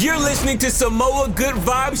 You're listening to Samoa Good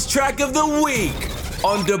Vibes Track of the Week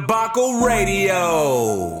on Debacle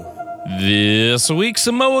Radio. This week's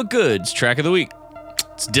Samoa Goods track of the week.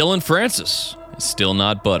 It's Dylan Francis. It's Still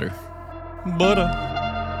Not Butter. Butter.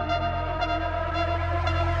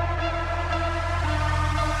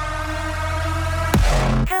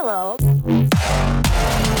 Hello.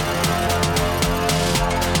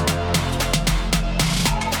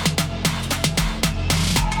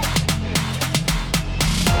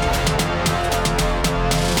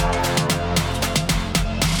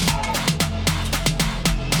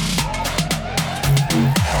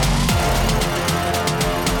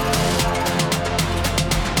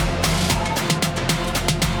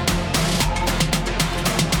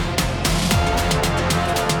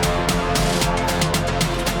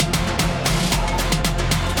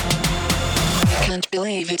 Can't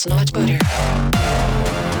believe it's not butter.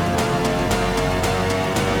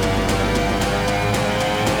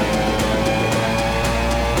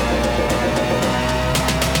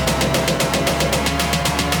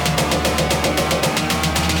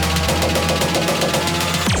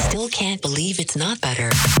 I still can't believe it's not butter.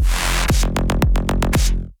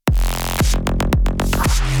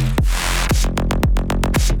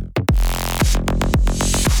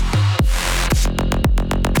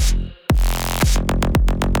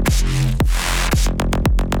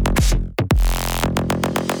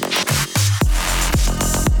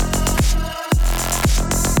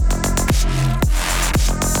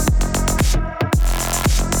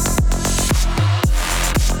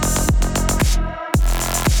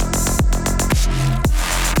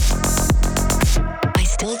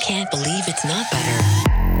 Can't believe it's not butter.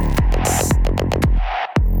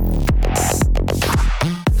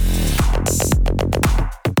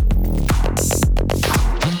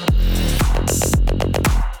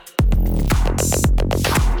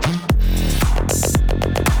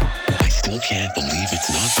 I still can't believe it's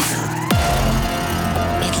not butter.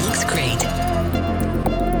 It looks great.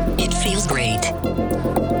 It feels great.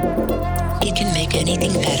 It can make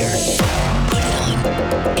anything better. Put it on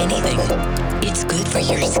anything. It's It's good for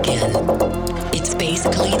your skin. It's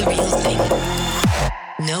basically the real thing.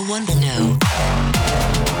 No one will know.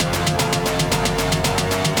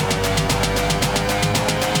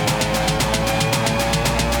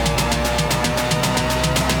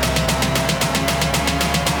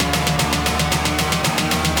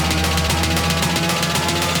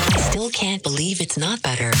 I still can't believe it's not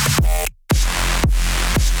better.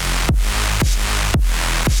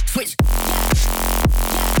 Switch.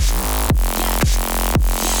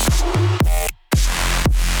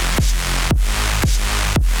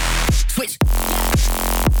 Switch.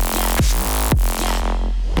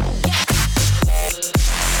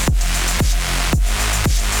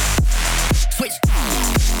 Switch.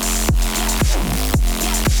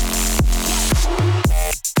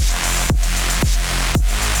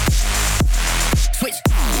 Switch.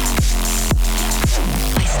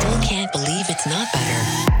 I still can't believe it's not better.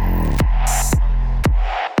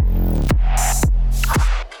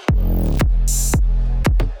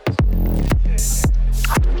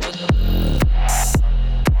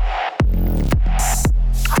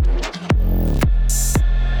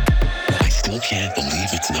 I still can't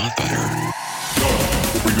believe it's not better.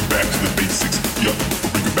 We'll bring it back to the basics. Yup,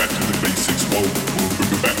 we'll bring it back to the basics. Whoa, we'll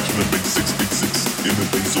bring it back to the basics. Basics in the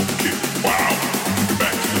bass on kick. Wow, we'll bring it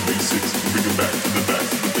back to the basics. We'll bring it back to the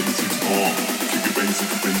basics. Kick it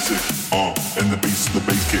basic. And the bass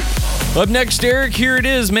kick. Up next, Eric, here it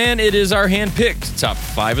is, man. It is our hand-picked top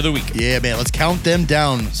 5 of the week. Yeah, man, let's count them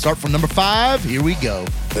down. Start from number 5. Here we go.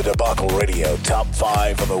 The Debacle Radio Top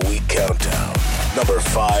 5 of the Week Countdown. Number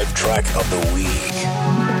 5 track of the week.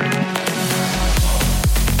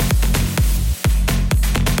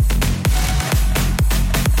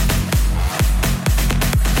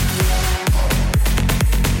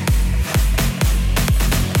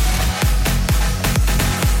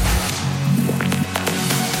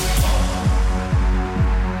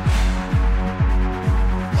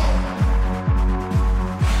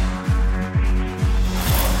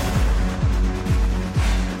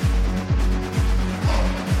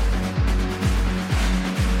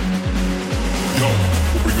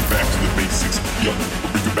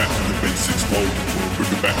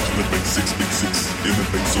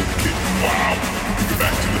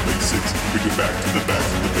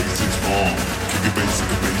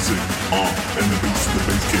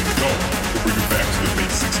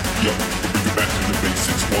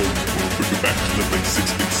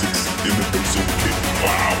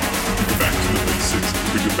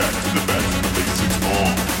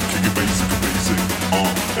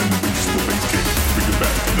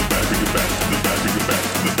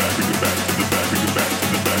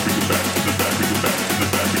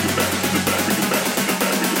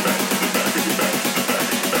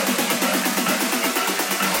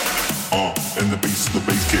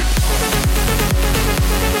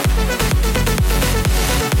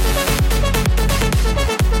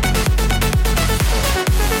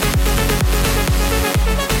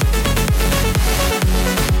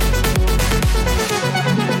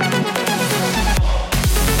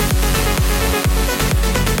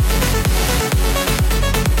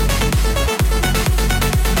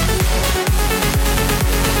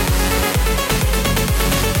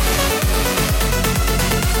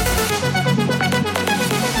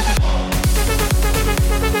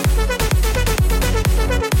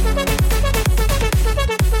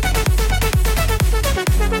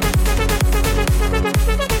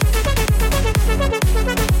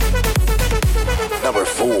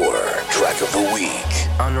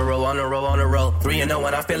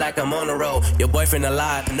 Your boyfriend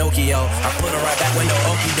alive, Pinocchio. I put him right back with no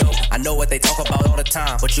okie doke. I know what they talk about all the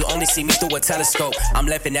time, but you only see me through a telescope. I'm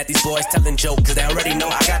laughing at these boys telling jokes, cause they already know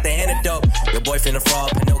I got the antidote. Your boyfriend a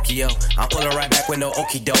fraud, Pinocchio. I'm pulling right back with no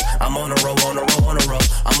okie doke. I'm on a roll, on a roll, on a roll.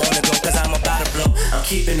 I'm on the go, cause I'm about to blow. I'm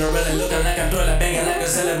keeping it real and looking like I'm thriller, banging like a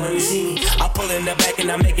zealot when you see me. I pull in the back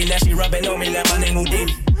and I'm making that she rubbing on me like my name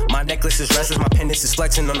Houdini. My necklace is restless, my pendants is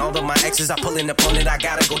flexing on all of my exes. I pull in the opponent, I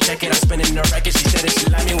gotta go check it. I'm spinning the record, she said that she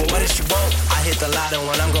like me, well what does she want? I hit the lotto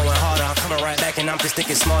when I'm going harder. I'm coming right back and I'm just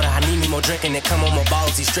thinking smarter. I need me more drinking and come on more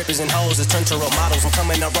bottles. These strippers and hoes is turned to role models. I'm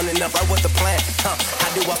coming up, running up right with the plan. How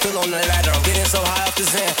do I feel on the ladder? I'm getting so high off the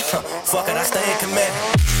Zen. Fuck it, I stay in command.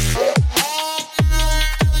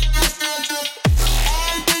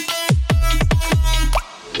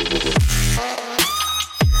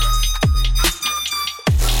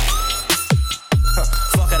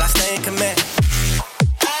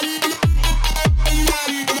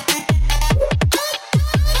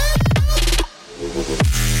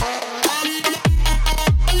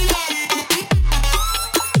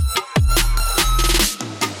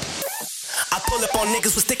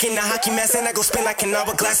 a hockey mask and I go spin like an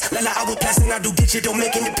hourglass. Like an hourglass and I do digital,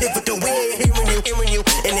 making it pivotal. We ain't hearing you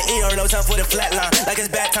in the ear, no time for the flat line. Like it's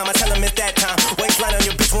bad time, I tell them it's that time. Waistline on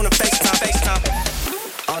your bitch, wanna FaceTime.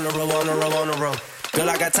 On the road. Girl,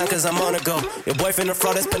 I got time cause I'm on the go. Your boyfriend the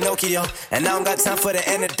fraud is Pinocchio, and I don't got time for the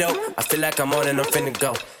antidote. I feel like I'm on and I'm finna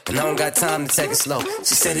go, and I don't got time to take it slow.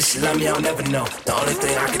 She said that she love me, I'll never know. The only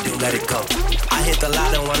thing I can do, let it go. I hit the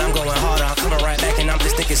lotto when I'm going harder. I'm coming right back and I'm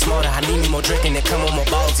just thinking smarter. I need me more drinking and come on more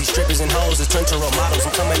bottles. These strippers and hoes is turn to role models.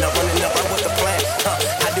 I'm coming up, running up, right with the plan.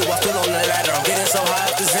 How do I feel on the ladder? I'm getting so high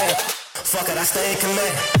up the zen. Fuck it, I stay in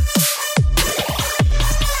command.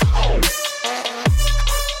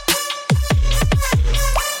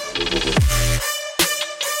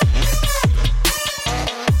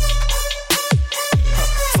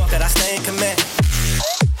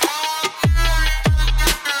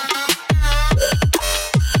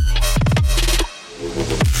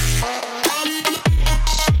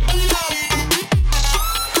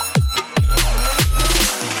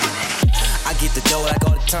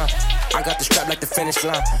 I got the strap like the finish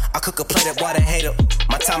line. I cook a plate up while they hate up.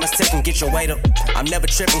 My time is ticking, get your weight up. I'm never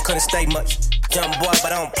tripping, couldn't stay much. Young boy,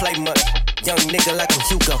 but I don't play much. Young nigga like I'm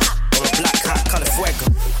Hugo. On a block hot, call it fuego.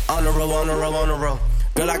 On the road.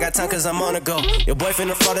 Girl, I got time cause I'm on the go. Your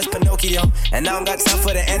boyfriend the fraud is Pinocchio, and I don't got time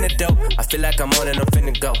for the antidote. I feel like I'm on and I'm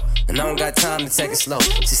finna go, and I don't got time to take it slow.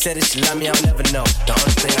 She said that she love me, I'll never know. The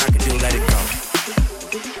only thing I can do, let it go.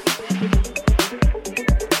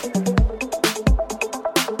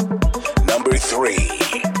 Number 3,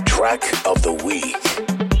 track of the week.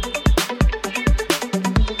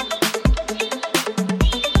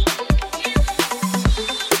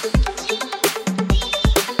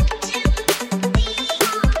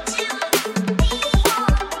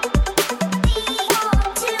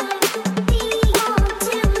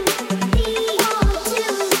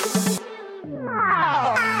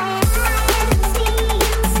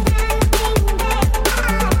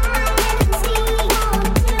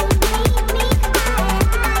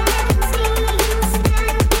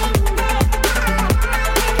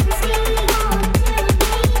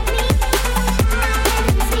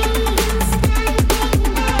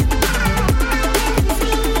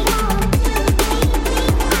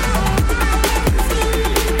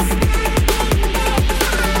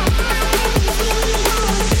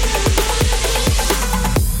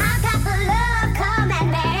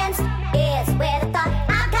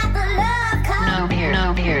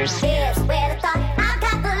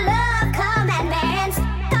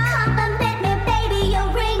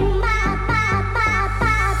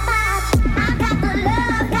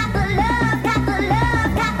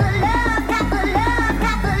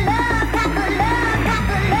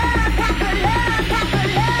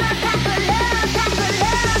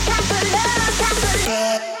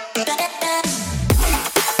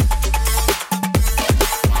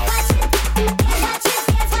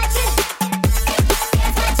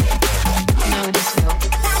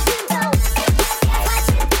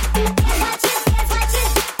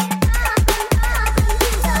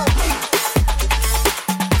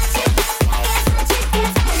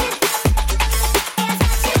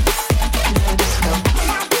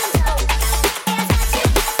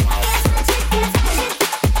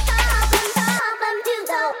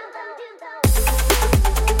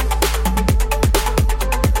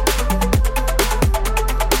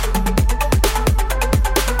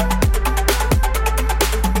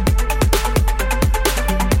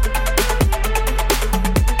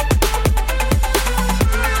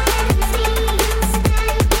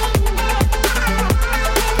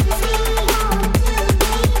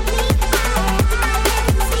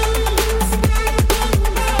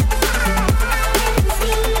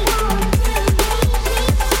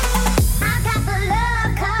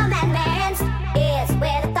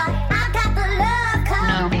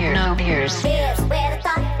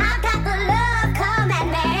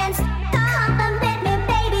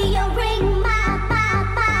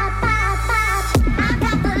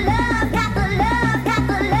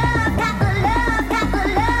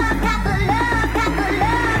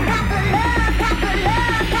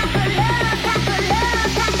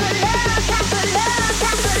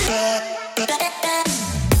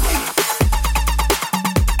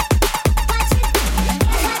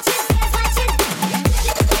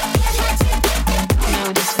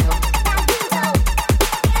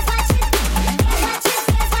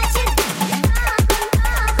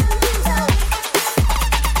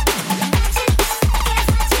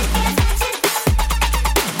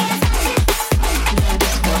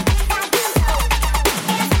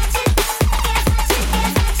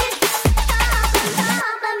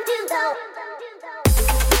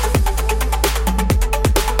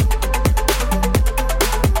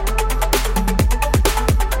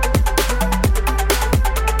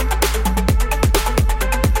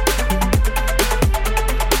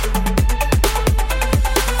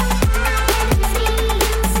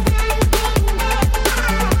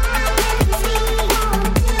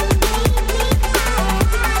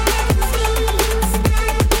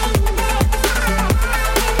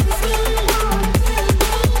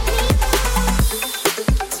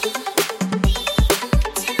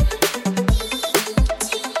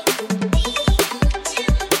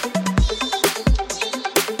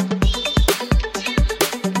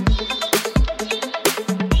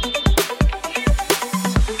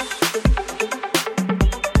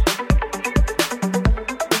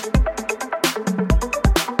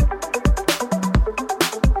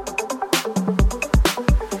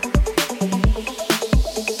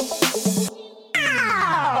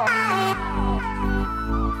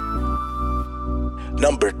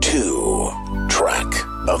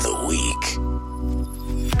 of the week.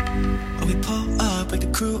 Oh, we pull up, wake the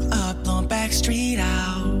crew up, blowing Backstreet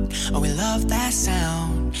out. Oh, we love that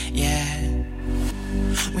sound, yeah.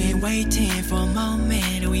 We ain't waiting for a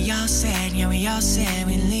moment, and we all said, yeah, we all said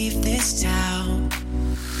we leave this town.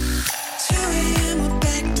 2 a.m. we're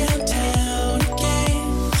back downtown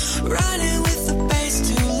again, running with the bass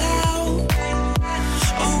too loud.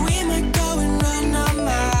 Oh, we might go and run our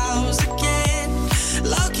mouths again,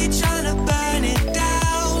 low-key trying to burn it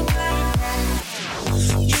down.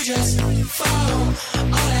 You just follow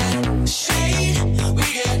all that shade. We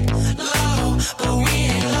get low, but we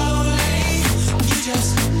ain't low late. You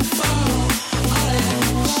just follow all that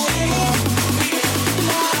shade. We get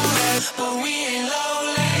low, but we ain't low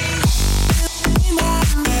late.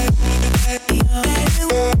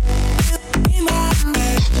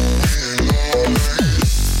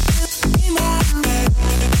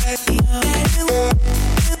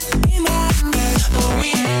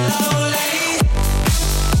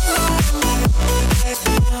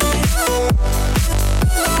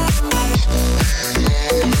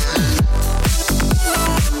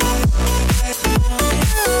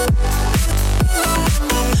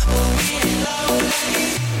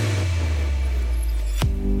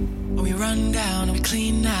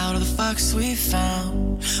 We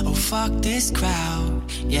found, oh fuck this crowd,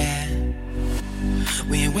 yeah.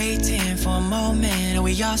 We ain't waiting for a moment, and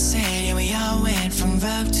we all say, and we all went from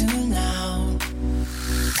verb to noun. 2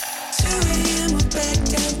 a.m. we're back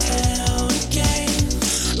downtown again,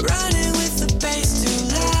 running with the bass too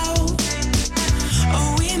loud.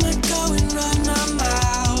 Oh, we might go and run our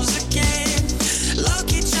mouths again,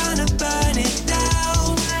 low-key trying to burn it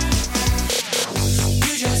down.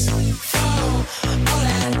 You just follow all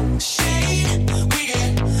that shade. We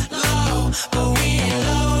get low, but we ain't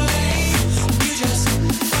low late. You just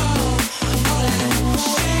follow all that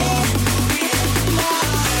shade. We get low,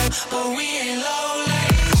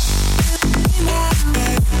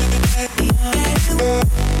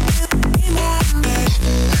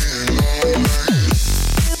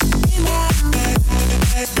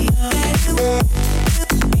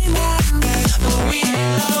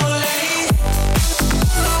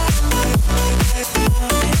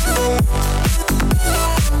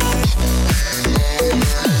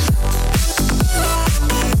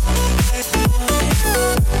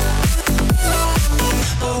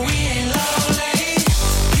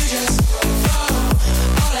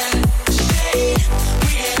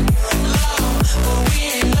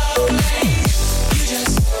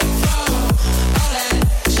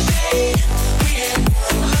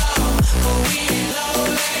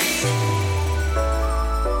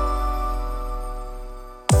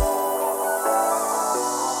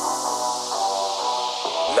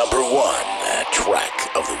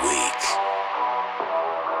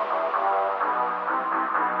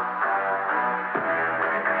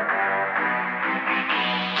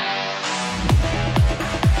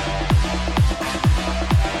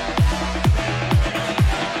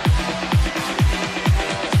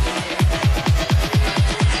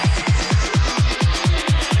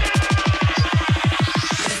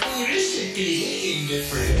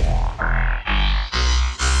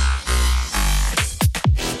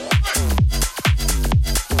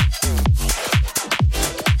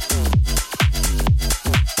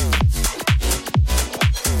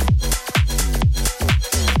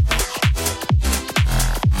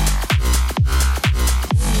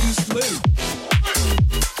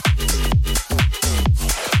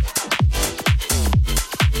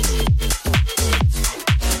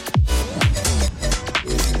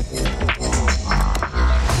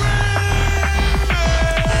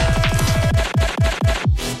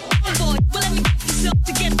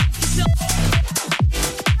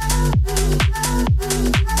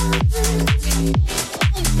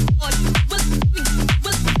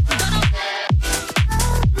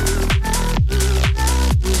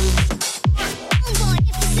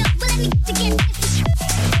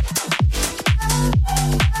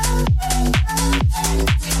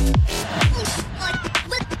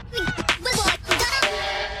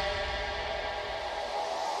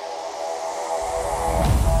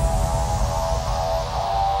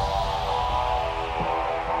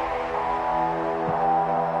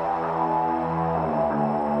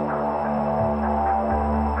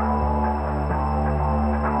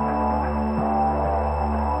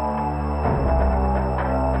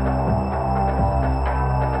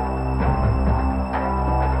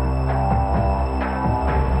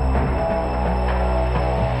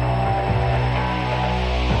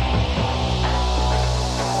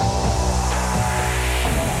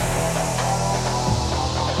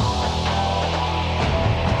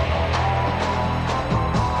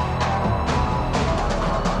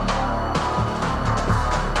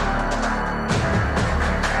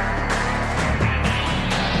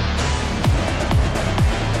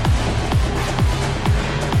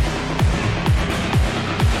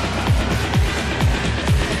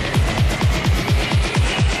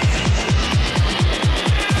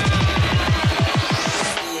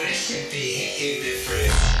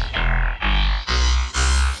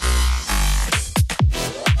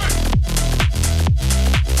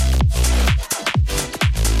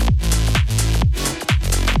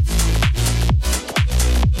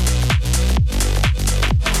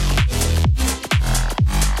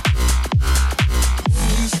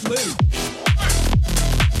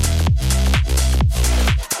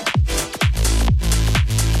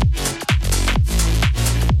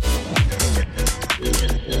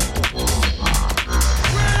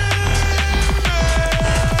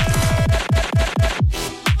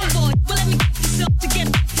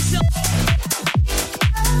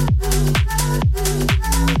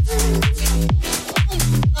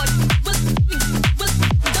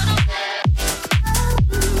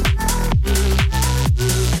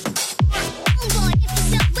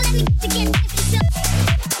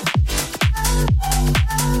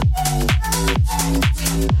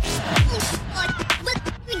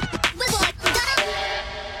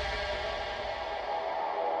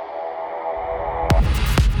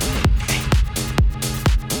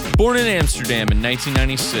 Born in Amsterdam in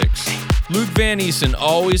 1996, Luke Van Eason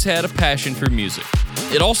always had a passion for music.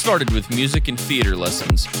 It all started with music and theater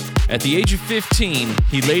lessons. At the age of 15,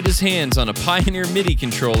 he laid his hands on a Pioneer MIDI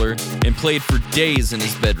controller and played for days in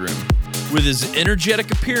his bedroom. With his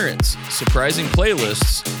energetic appearance, surprising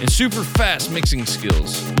playlists, and super fast mixing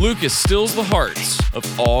skills, Lucas stills the hearts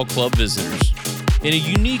of all club visitors. In a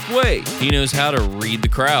unique way, he knows how to read the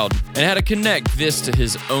crowd and how to connect this to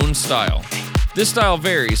his own style. This style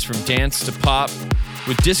varies from dance to pop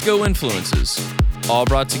with disco influences, all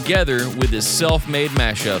brought together with his self-made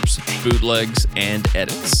mashups, bootlegs, and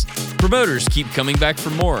edits. Promoters keep coming back for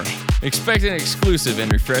more. Expect an exclusive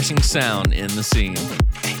and refreshing sound in the scene.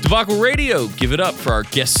 Debacle Radio, give it up for our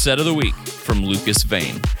guest set of the week from Lucas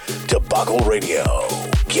Vane. Debacle Radio,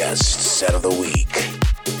 guest set of the week.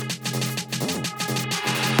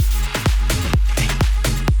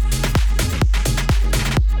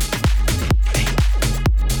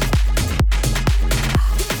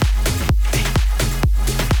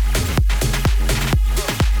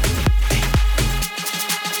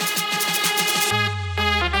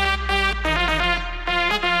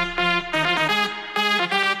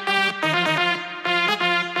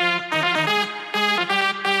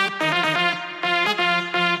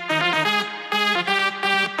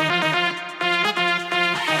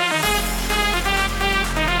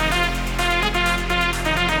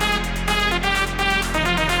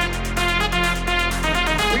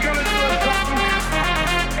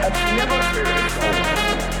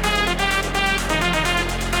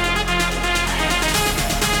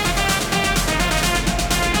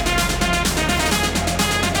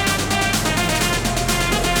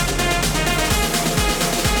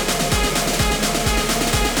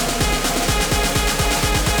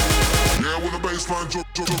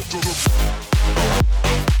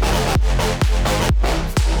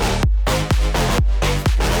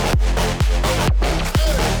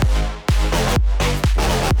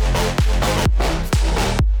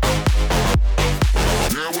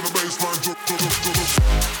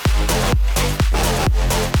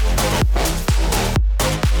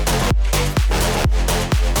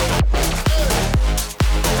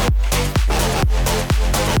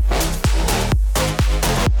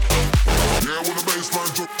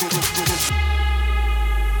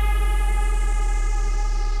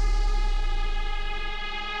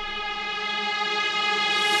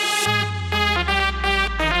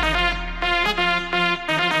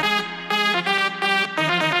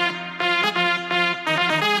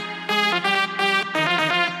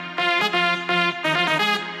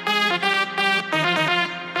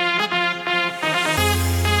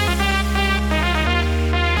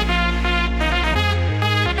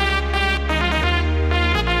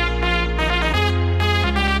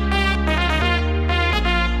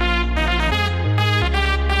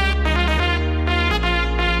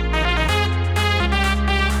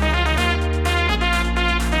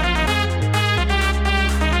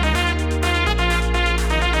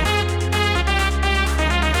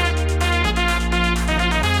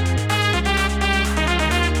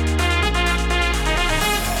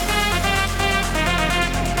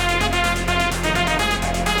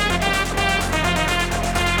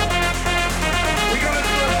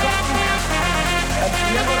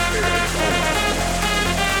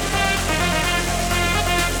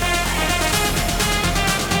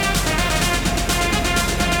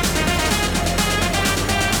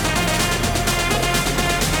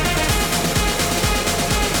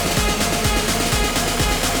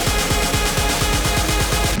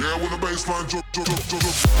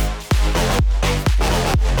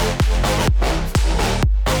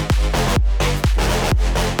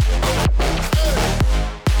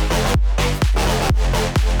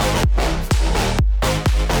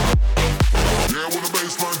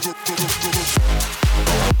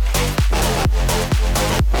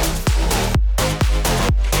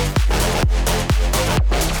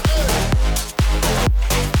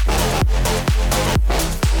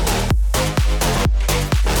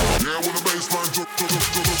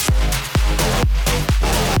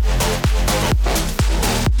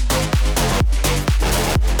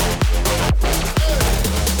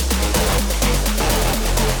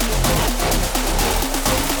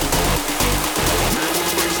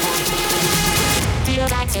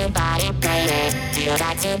 you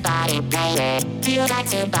like to body, baby? Do you like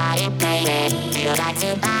to body, baby? Do you like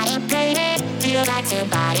to body, baby? Do you like to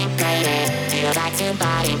body, baby? Do you like to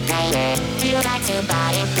body, baby? Do you like to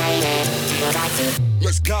body, baby? Do you like to?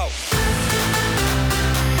 Let's go.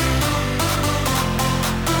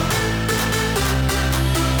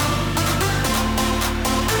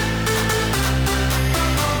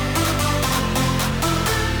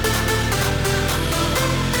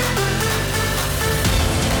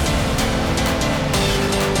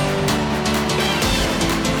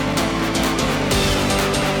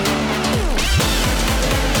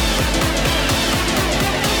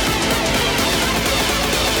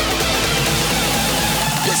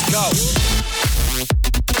 Let's go.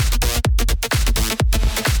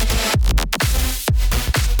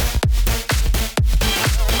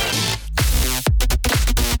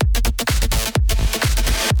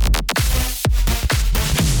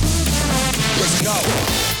 Let's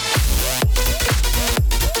go.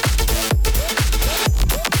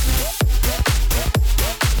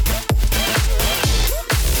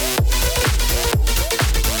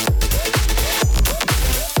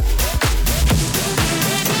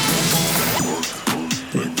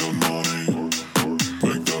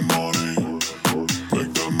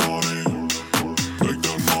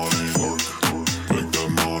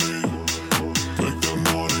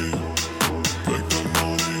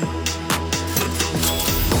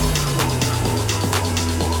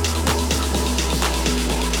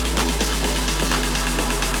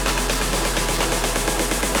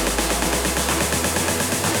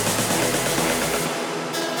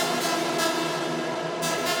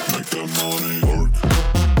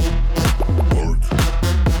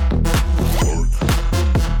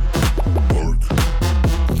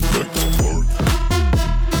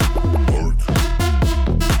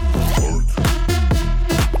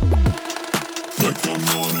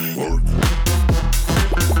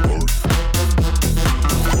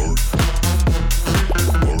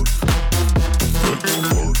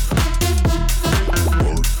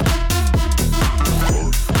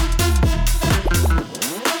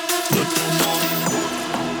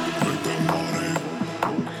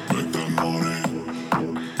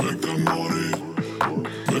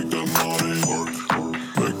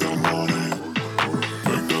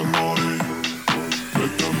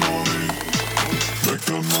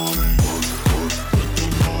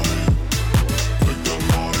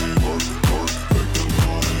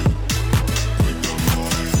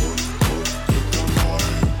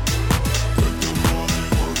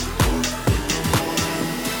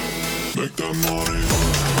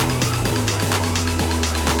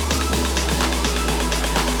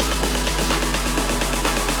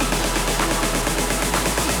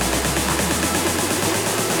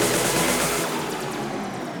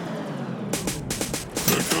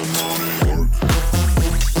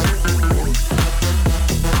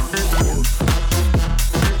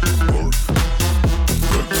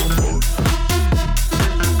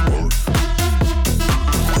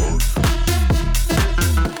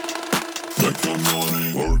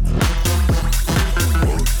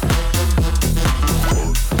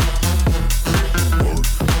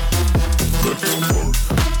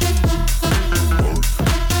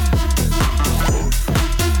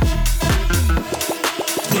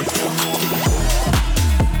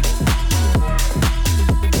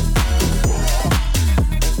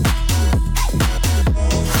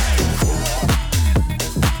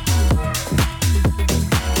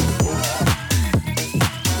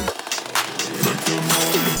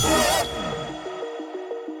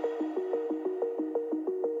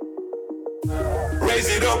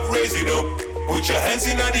 Raise it up. Put your hands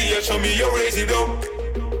in the air, show me you raise it up.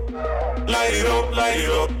 Light it up, light it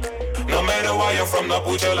up. No matter where you're from, now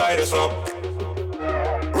put your lighters up.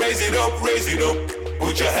 Raise it up, raise it up.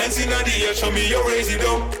 Put your hands in the air, show me you raise it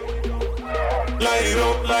up. Light it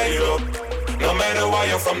up, light it up. No matter where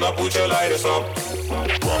you're from, now put your lighters up.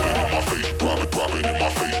 Drop it in my face, drop it in my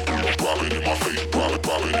face, drop it in my face, drop it in my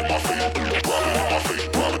face, drop it in my face, drop it in my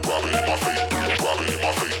face, drop it in my face, drop it in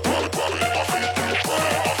my face, drop it in my face,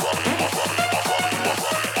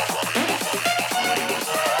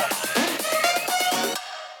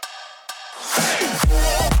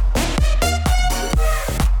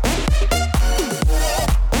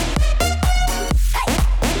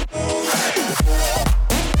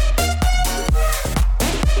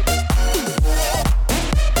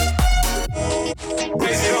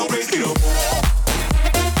 Raise it up, raise it up.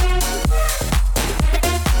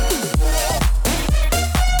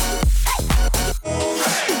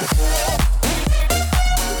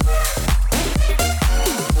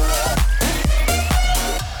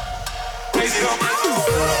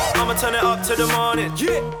 I'ma turn it up to the morning.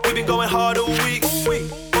 We've been going hard all week.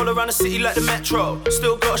 All around the city like the metro.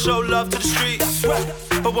 Still gotta show love to the streets.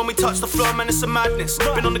 But when we touch the floor, man, it's a madness.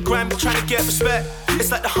 Been on the grind, trying to get respect. It's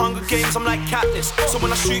like the Hunger Games, I'm like Katniss. So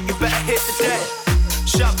when I shoot, you better hit the deck.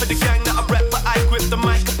 Shout for the gang that I rep, but I grip the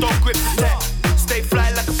mic, I don't grip the tech. Stay fly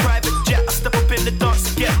like a private jet. I step up in the dance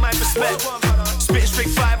to get my respect. Spitting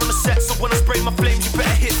straight fire on the set, so when I spray my flames, you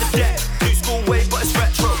better hit the deck. New school way, but it's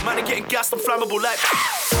retro. Man, I'm getting gassed, I'm flammable like.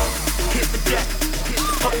 Hit the deck.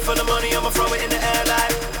 Pocket for the money, I'ma throw it in the air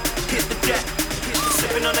like. Hit the deck.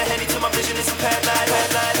 Sipping on the Henny till my vision is impaired like.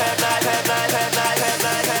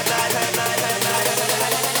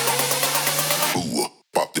 Ooh,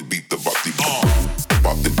 bop the beat, the bop the beat.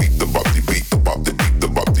 Bop the beat, the bop the beat, the bop the beat, the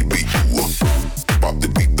bop the beat. Ooh, bop the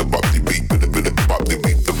beat, the bop the beat, bop the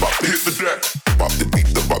beat, the bop. Hit the deck. Bop the beat,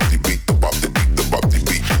 the bop the beat, the bop the beat, the bop the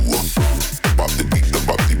beat. Ooh, bop the beat, the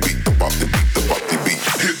bop the beat, the bop the beat, the bop the beat.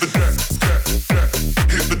 Hit the deck, deck, deck.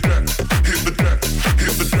 Hit the deck, hit the deck,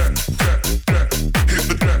 hit the deck, deck, deck. Hit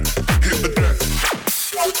the deck, hit the deck.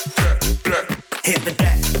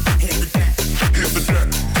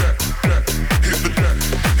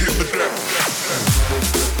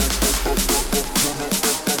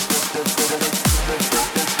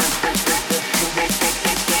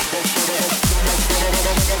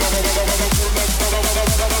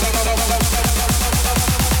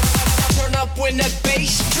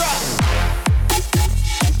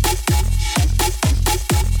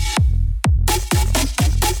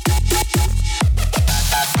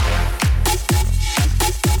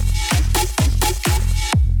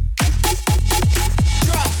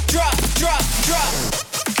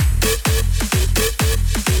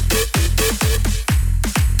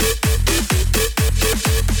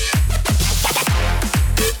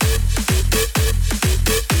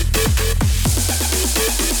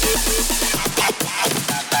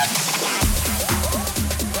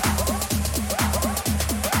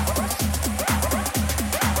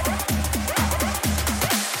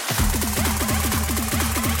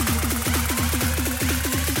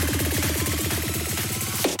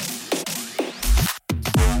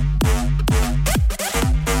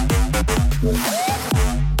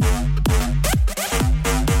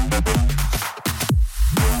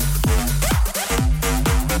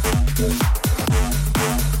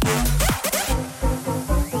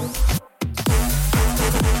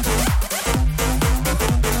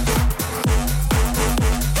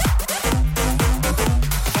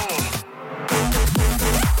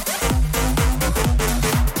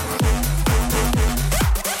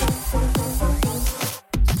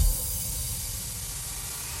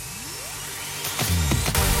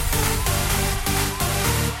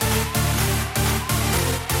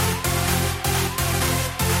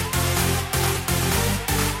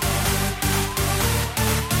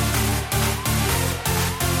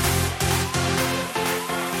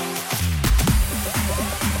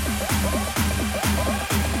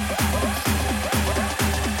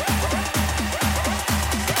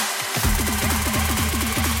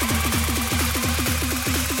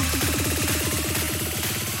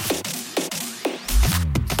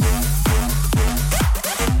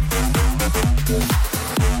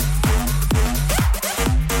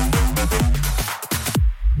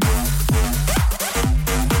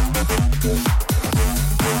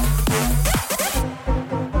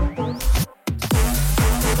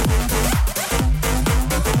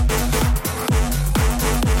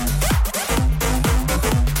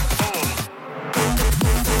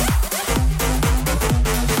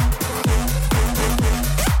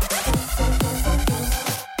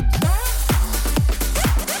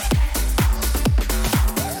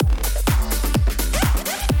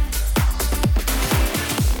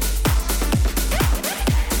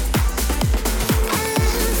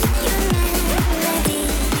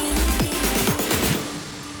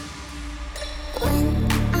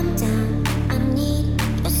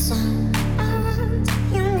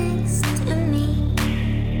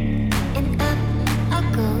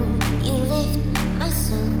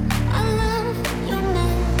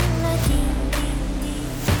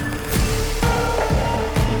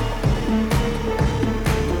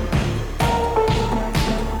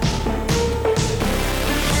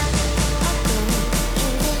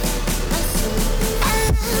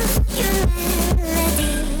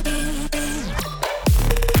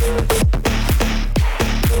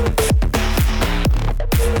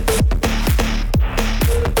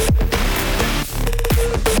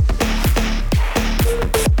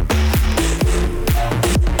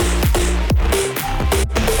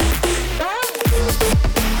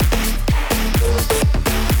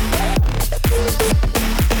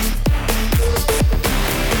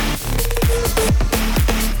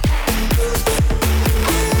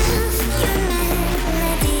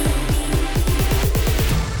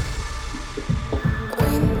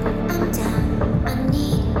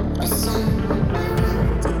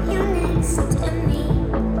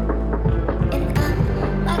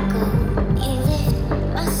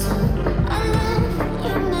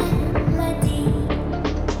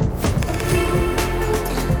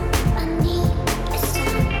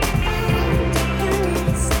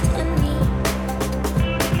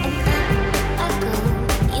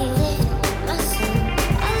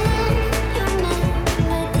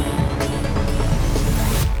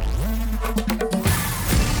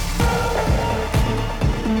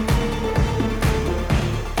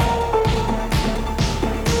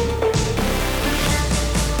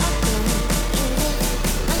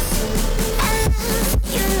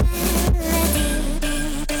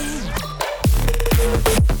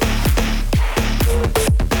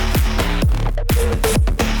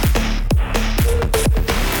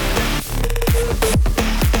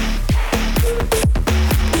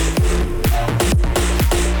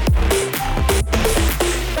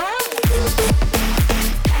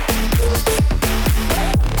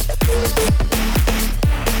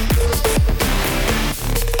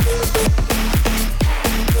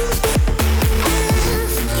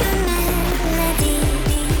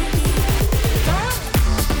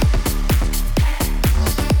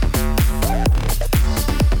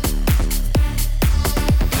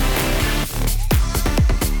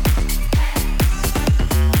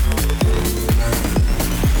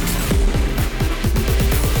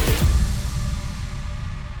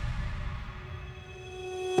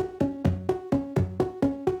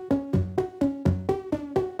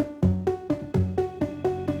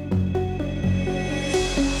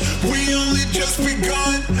 We only just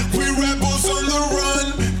begun. We rebels on the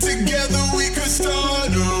run. Together we could start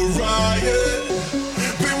a riot.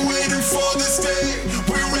 Been waiting for this day.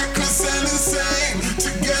 We're reckless and insane.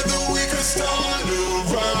 Together we could start a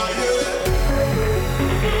riot.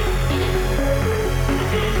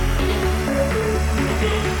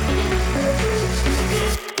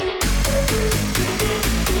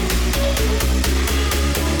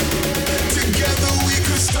 Together we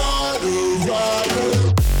could start a riot.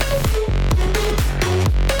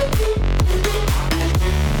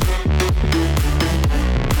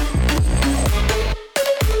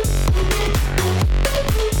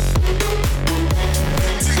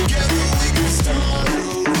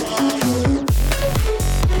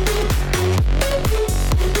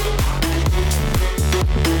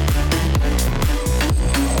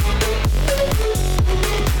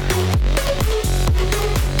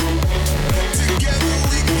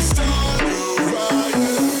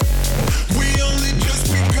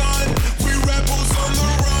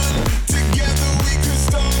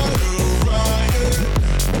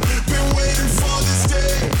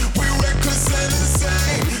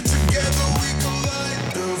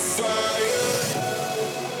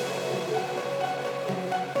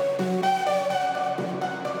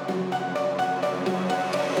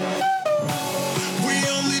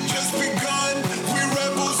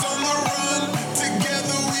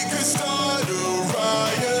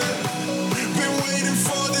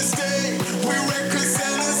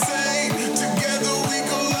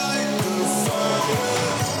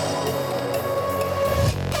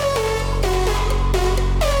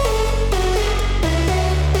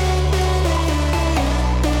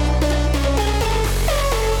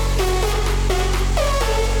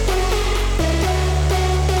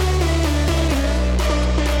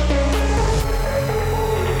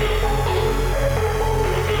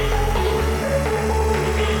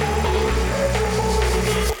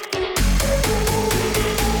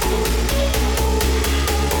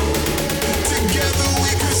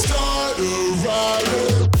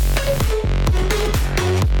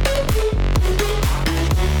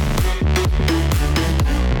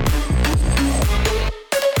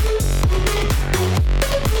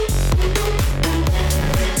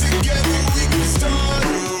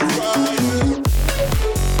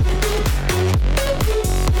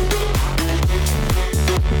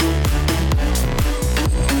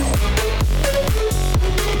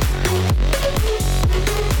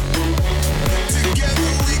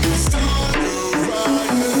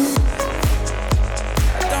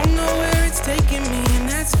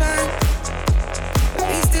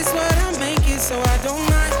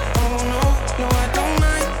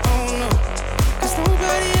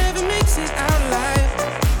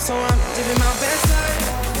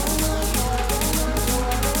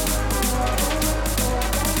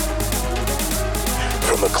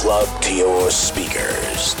 From the club to your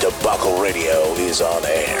speakers, Debacle Radio is on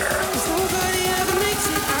air. Nobody ever makes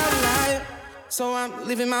it out alive, so I'm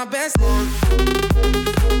living my best life.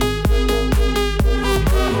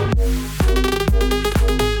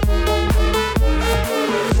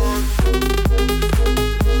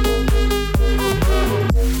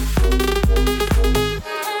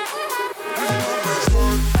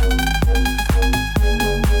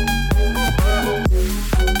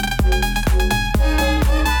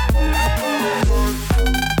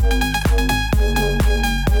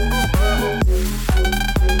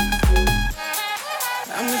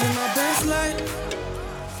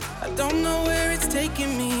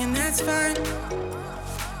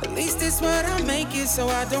 least this what I make it, so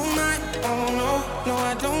I don't mind. Oh no, no,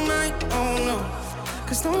 I don't mind. Oh no,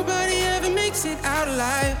 'cause nobody ever makes it out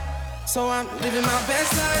alive. So I'm living my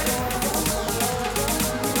best life.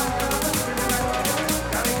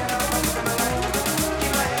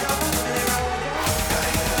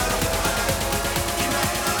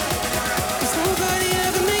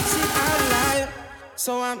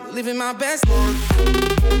 So I'm living my best life.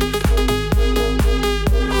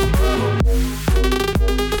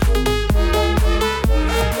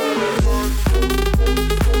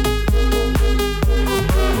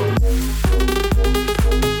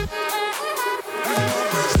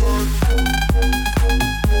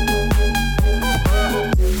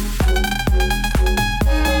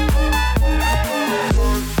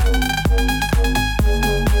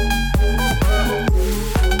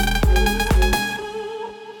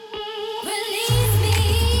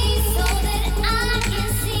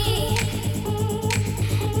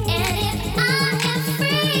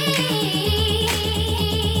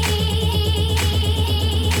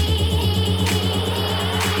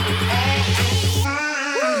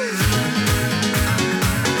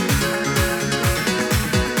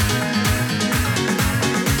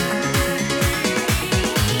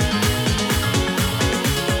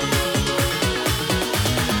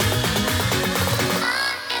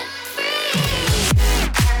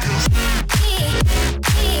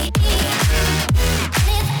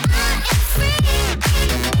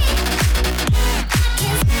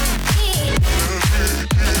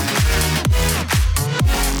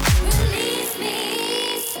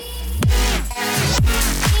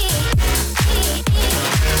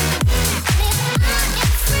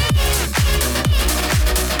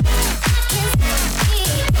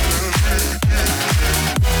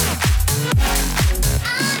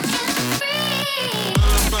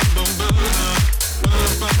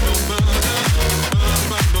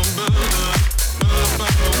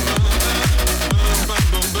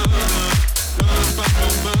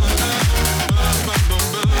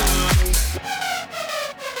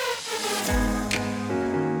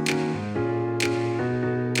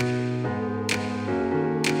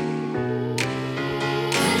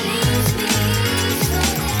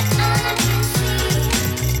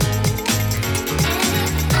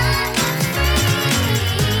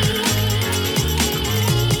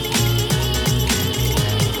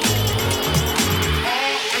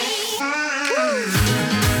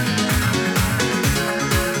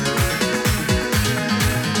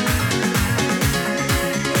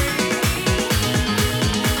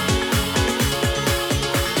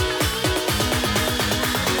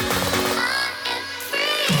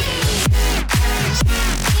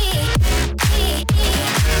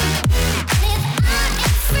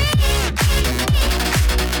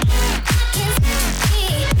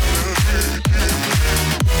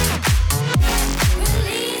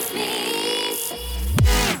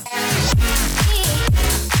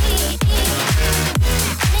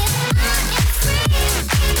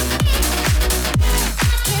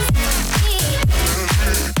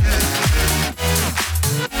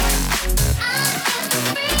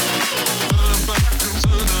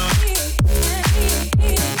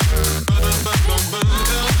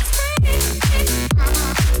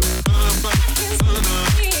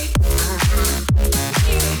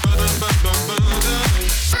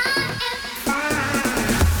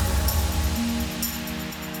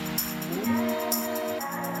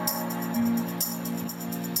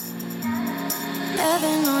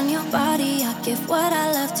 Loving on your body, I give what I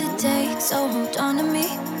love to take. So hold on to me,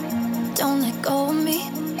 don't let go of me.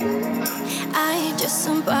 I ain't just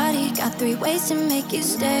somebody, got 3 ways to make you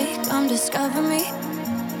stay. Come discover me,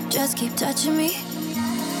 just keep touching me.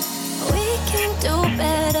 We can do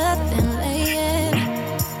better than laying.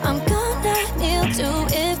 I'm gonna kneel too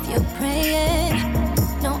if you're praying.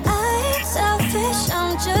 No, I ain't selfish,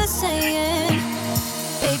 I'm just saying.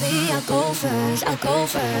 Baby, I'll go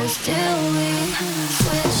first till we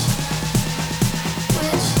switch.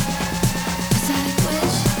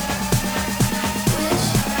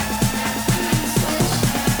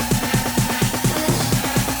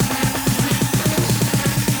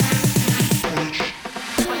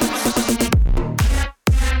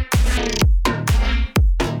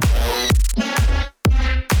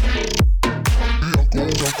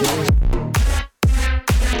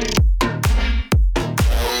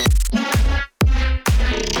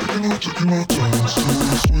 Taking my time,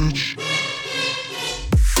 slowly switch.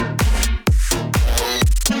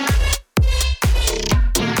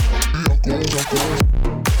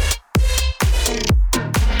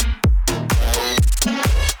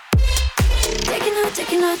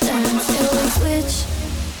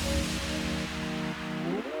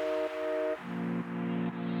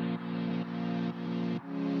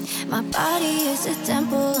 My body is a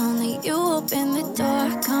temple, only you open the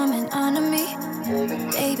door. Coming onto me,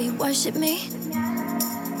 baby, worship me.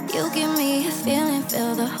 You give me a feeling,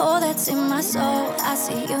 feel the hole that's in my soul. I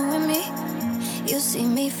see you and me, you see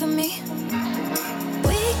me for me.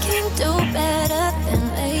 We can do better than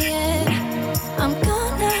laying. I'm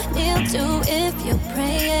gonna kneel too if you're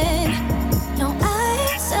praying. No, I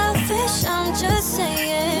ain't selfish, I'm just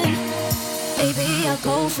saying. Baby, I'll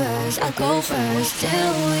go first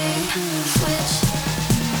till we switch.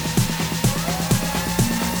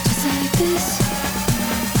 Just like this.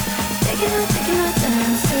 Taking our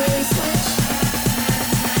time till we switch.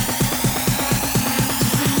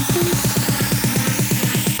 Just like this.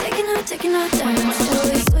 Taking our time till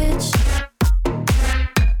we switch.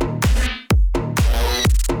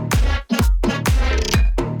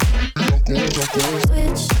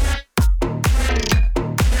 Switch.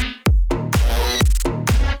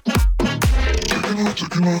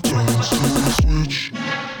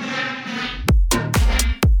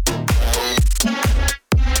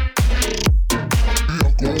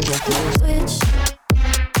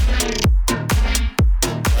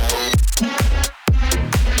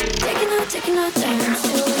 Taking our time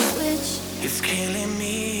till we switch. It's killing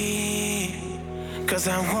me, 'cause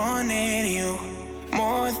I wanted you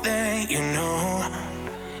more than you know.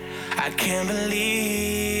 I can't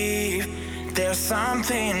believe there's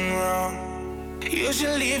something wrong. You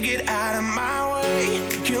should leave, get out of my way.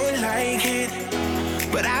 You like it,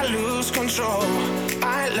 but I lose control.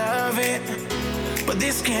 I love it, but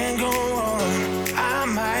this can't go on. I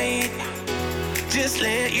might just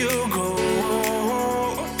let you go.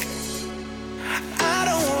 I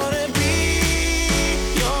don't wanna be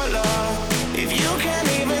your love if you can't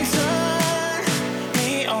even turn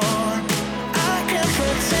me on. I can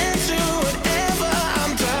pretend to whatever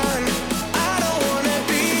I'm done. I don't wanna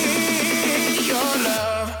be your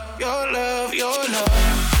love, your love, your love.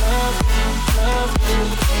 Love,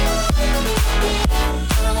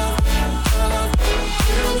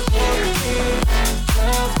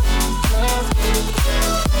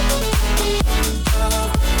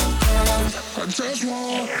 I just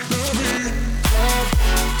want to be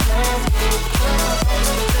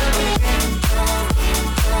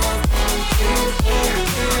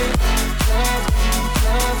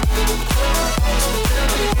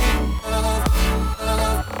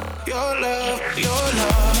your love, your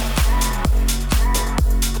love.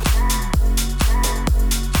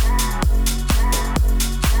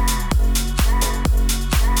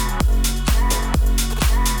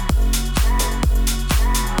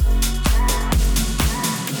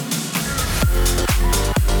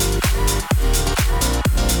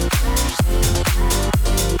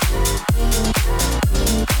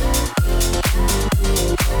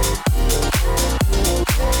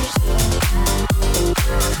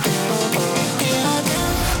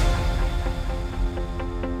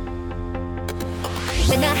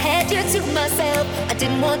 When I had you to myself, I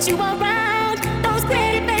didn't want you around. Those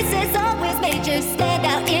pretty faces always made you stand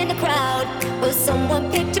out in the crowd. But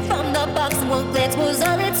someone picked you from the box and one glance was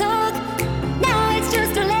all it took. Now it's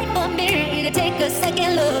just too late for me to take a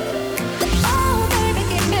second look. Oh, baby,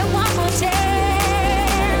 give me one more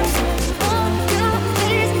chance. Won't you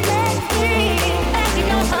please let me back in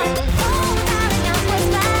your heart? Oh, darling, I was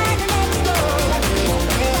lying to let you go.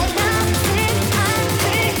 But now since I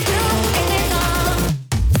see you in it all.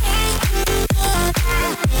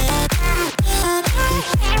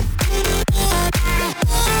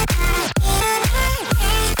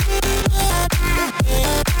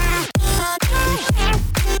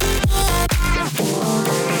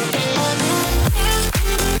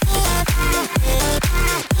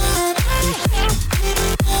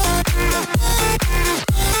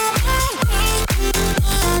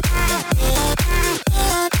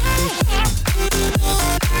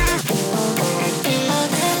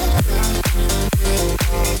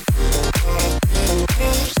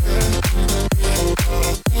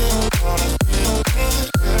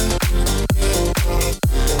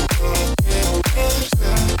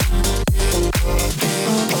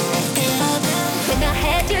 When I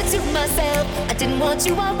had you to myself, I didn't want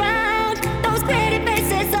you around. Those pretty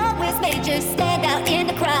faces always made you stand out in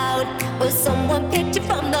the crowd. But someone picked you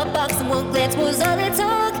from the box and one glance was all it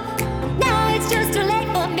took. Now it's just too late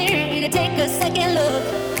for me to take a second look.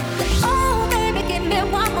 Oh, baby, give me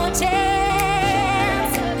one more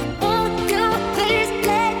chance. Won't you please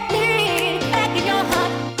let me back in your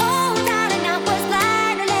heart? Oh, darling, I was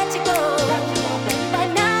lying to let you go. But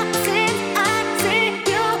now since I see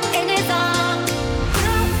you in his arms,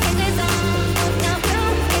 you in his arms, now you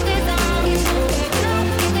in his arms, you in his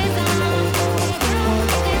arms, you in his arms.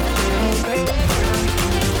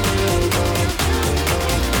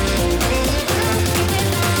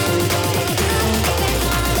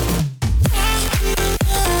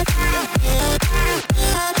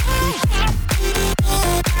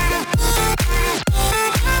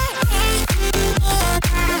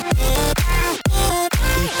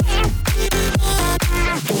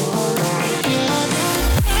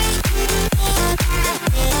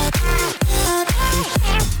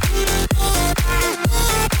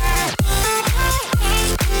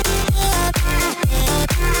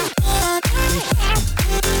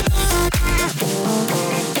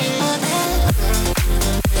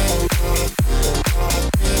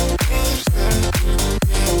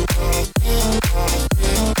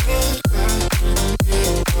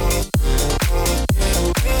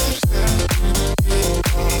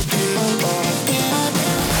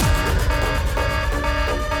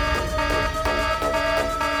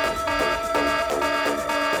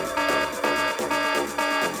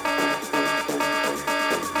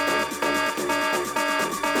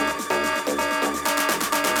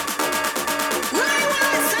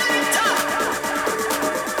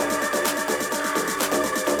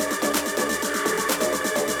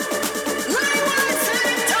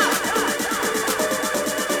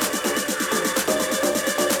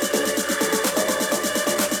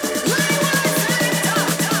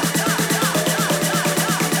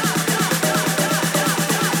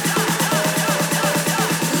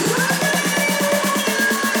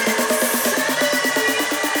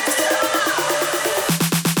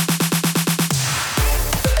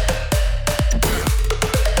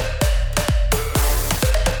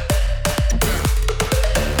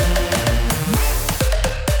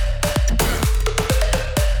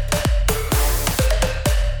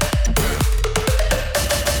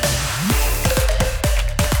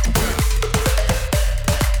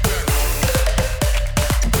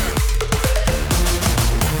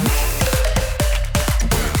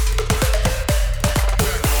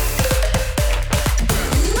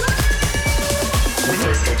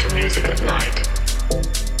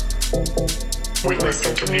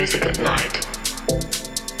 listen to music at night.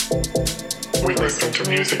 We listen to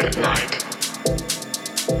music at night.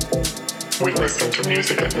 We listen to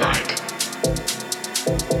music at night.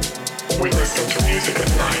 We listen to music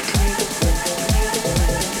at night.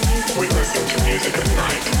 We listen to music at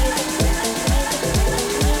night.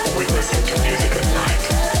 We listen to music at night.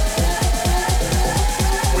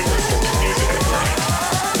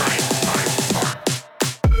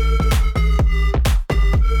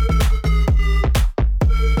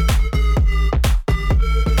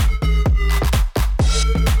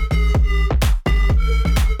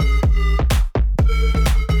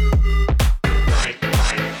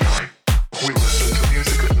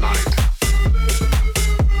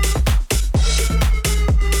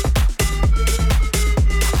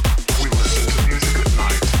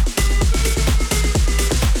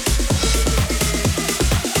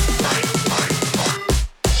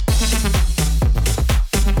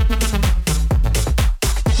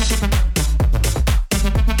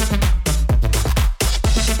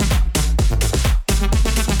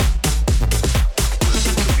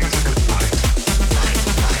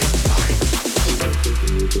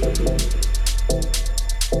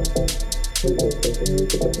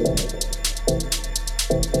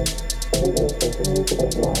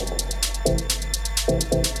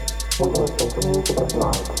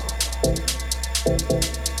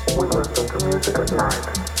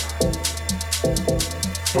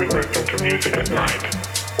 We listen to music at night.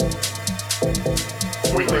 We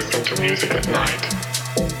listen to music at night.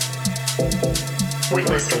 We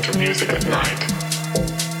listen to music at night. We listen to music at night.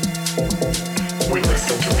 We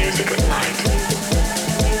listen to music at night.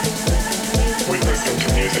 We listen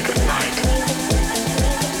to music at night.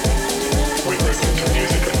 We listen to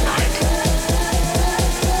music at night.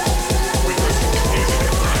 We listen to music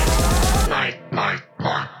at night. Night.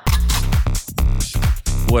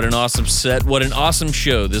 What an awesome set. What an awesome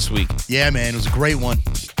show this week. Yeah, man. It was a great one.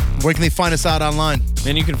 Where can they find us out online?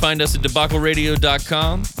 And you can find us at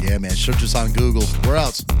debacleradio.com. Yeah, man. Search us on Google. Where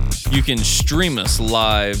else? You can stream us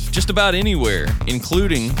live just about anywhere,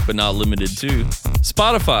 including, but not limited to,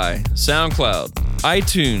 Spotify, SoundCloud,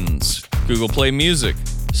 iTunes, Google Play Music,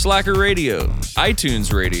 Slacker Radio,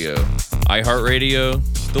 iTunes Radio, iHeartRadio.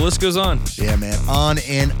 The list goes on. Yeah, man. On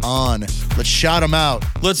and on. Let's shout them out.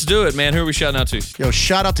 Let's do it, man. Who are we shouting out to? Yo,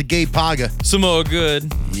 shout out to Gabe Paga. Samoa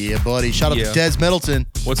Good. Yeah, buddy. Shout out to Des Middleton.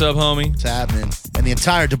 What's up, homie? What's happening? And the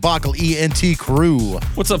entire Debacle ENT crew.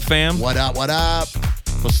 What's up, fam? What up?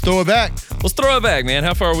 Let's throw it back. Let's throw it back, man.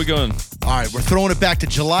 How far are we going? All right, we're throwing it back to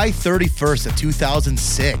July 31st of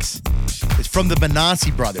 2006. It's from the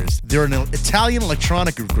Benassi brothers. They're an Italian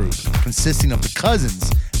electronica group consisting of the cousins,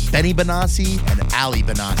 Benny Benassi and Ali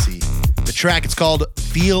Benassi. The track is called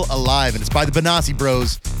Feel Alive, and it's by the Benassi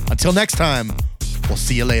Bros. Until next time, we'll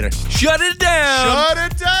see you later. Shut it down! Shut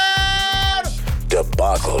it down!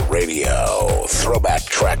 Debacle Radio, throwback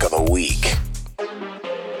track of the week.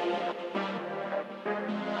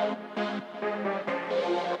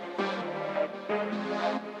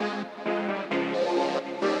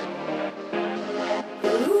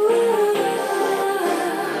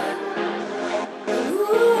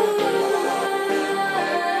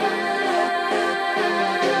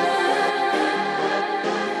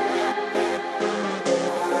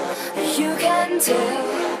 You can tell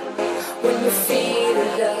when you feel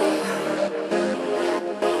love.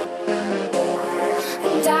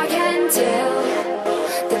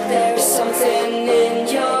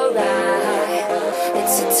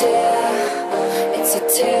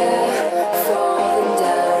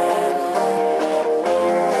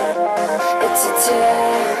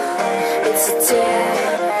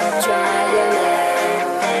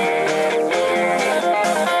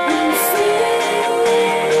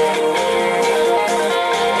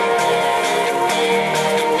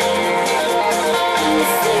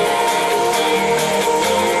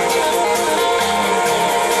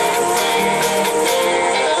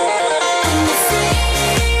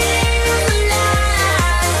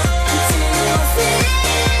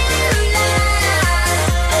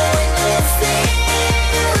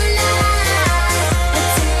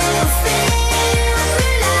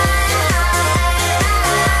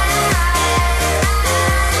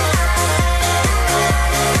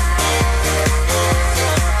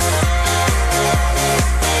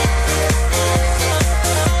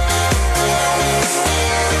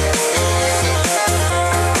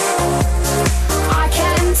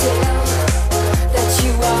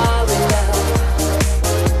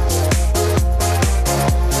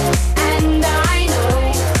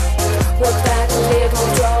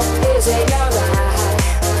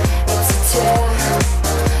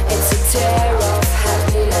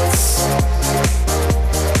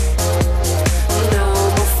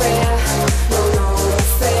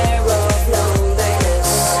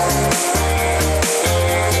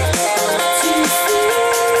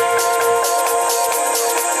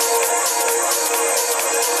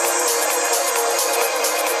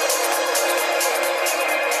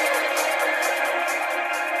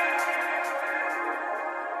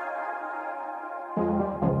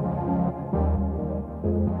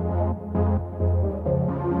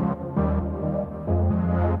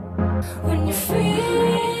 when you're free.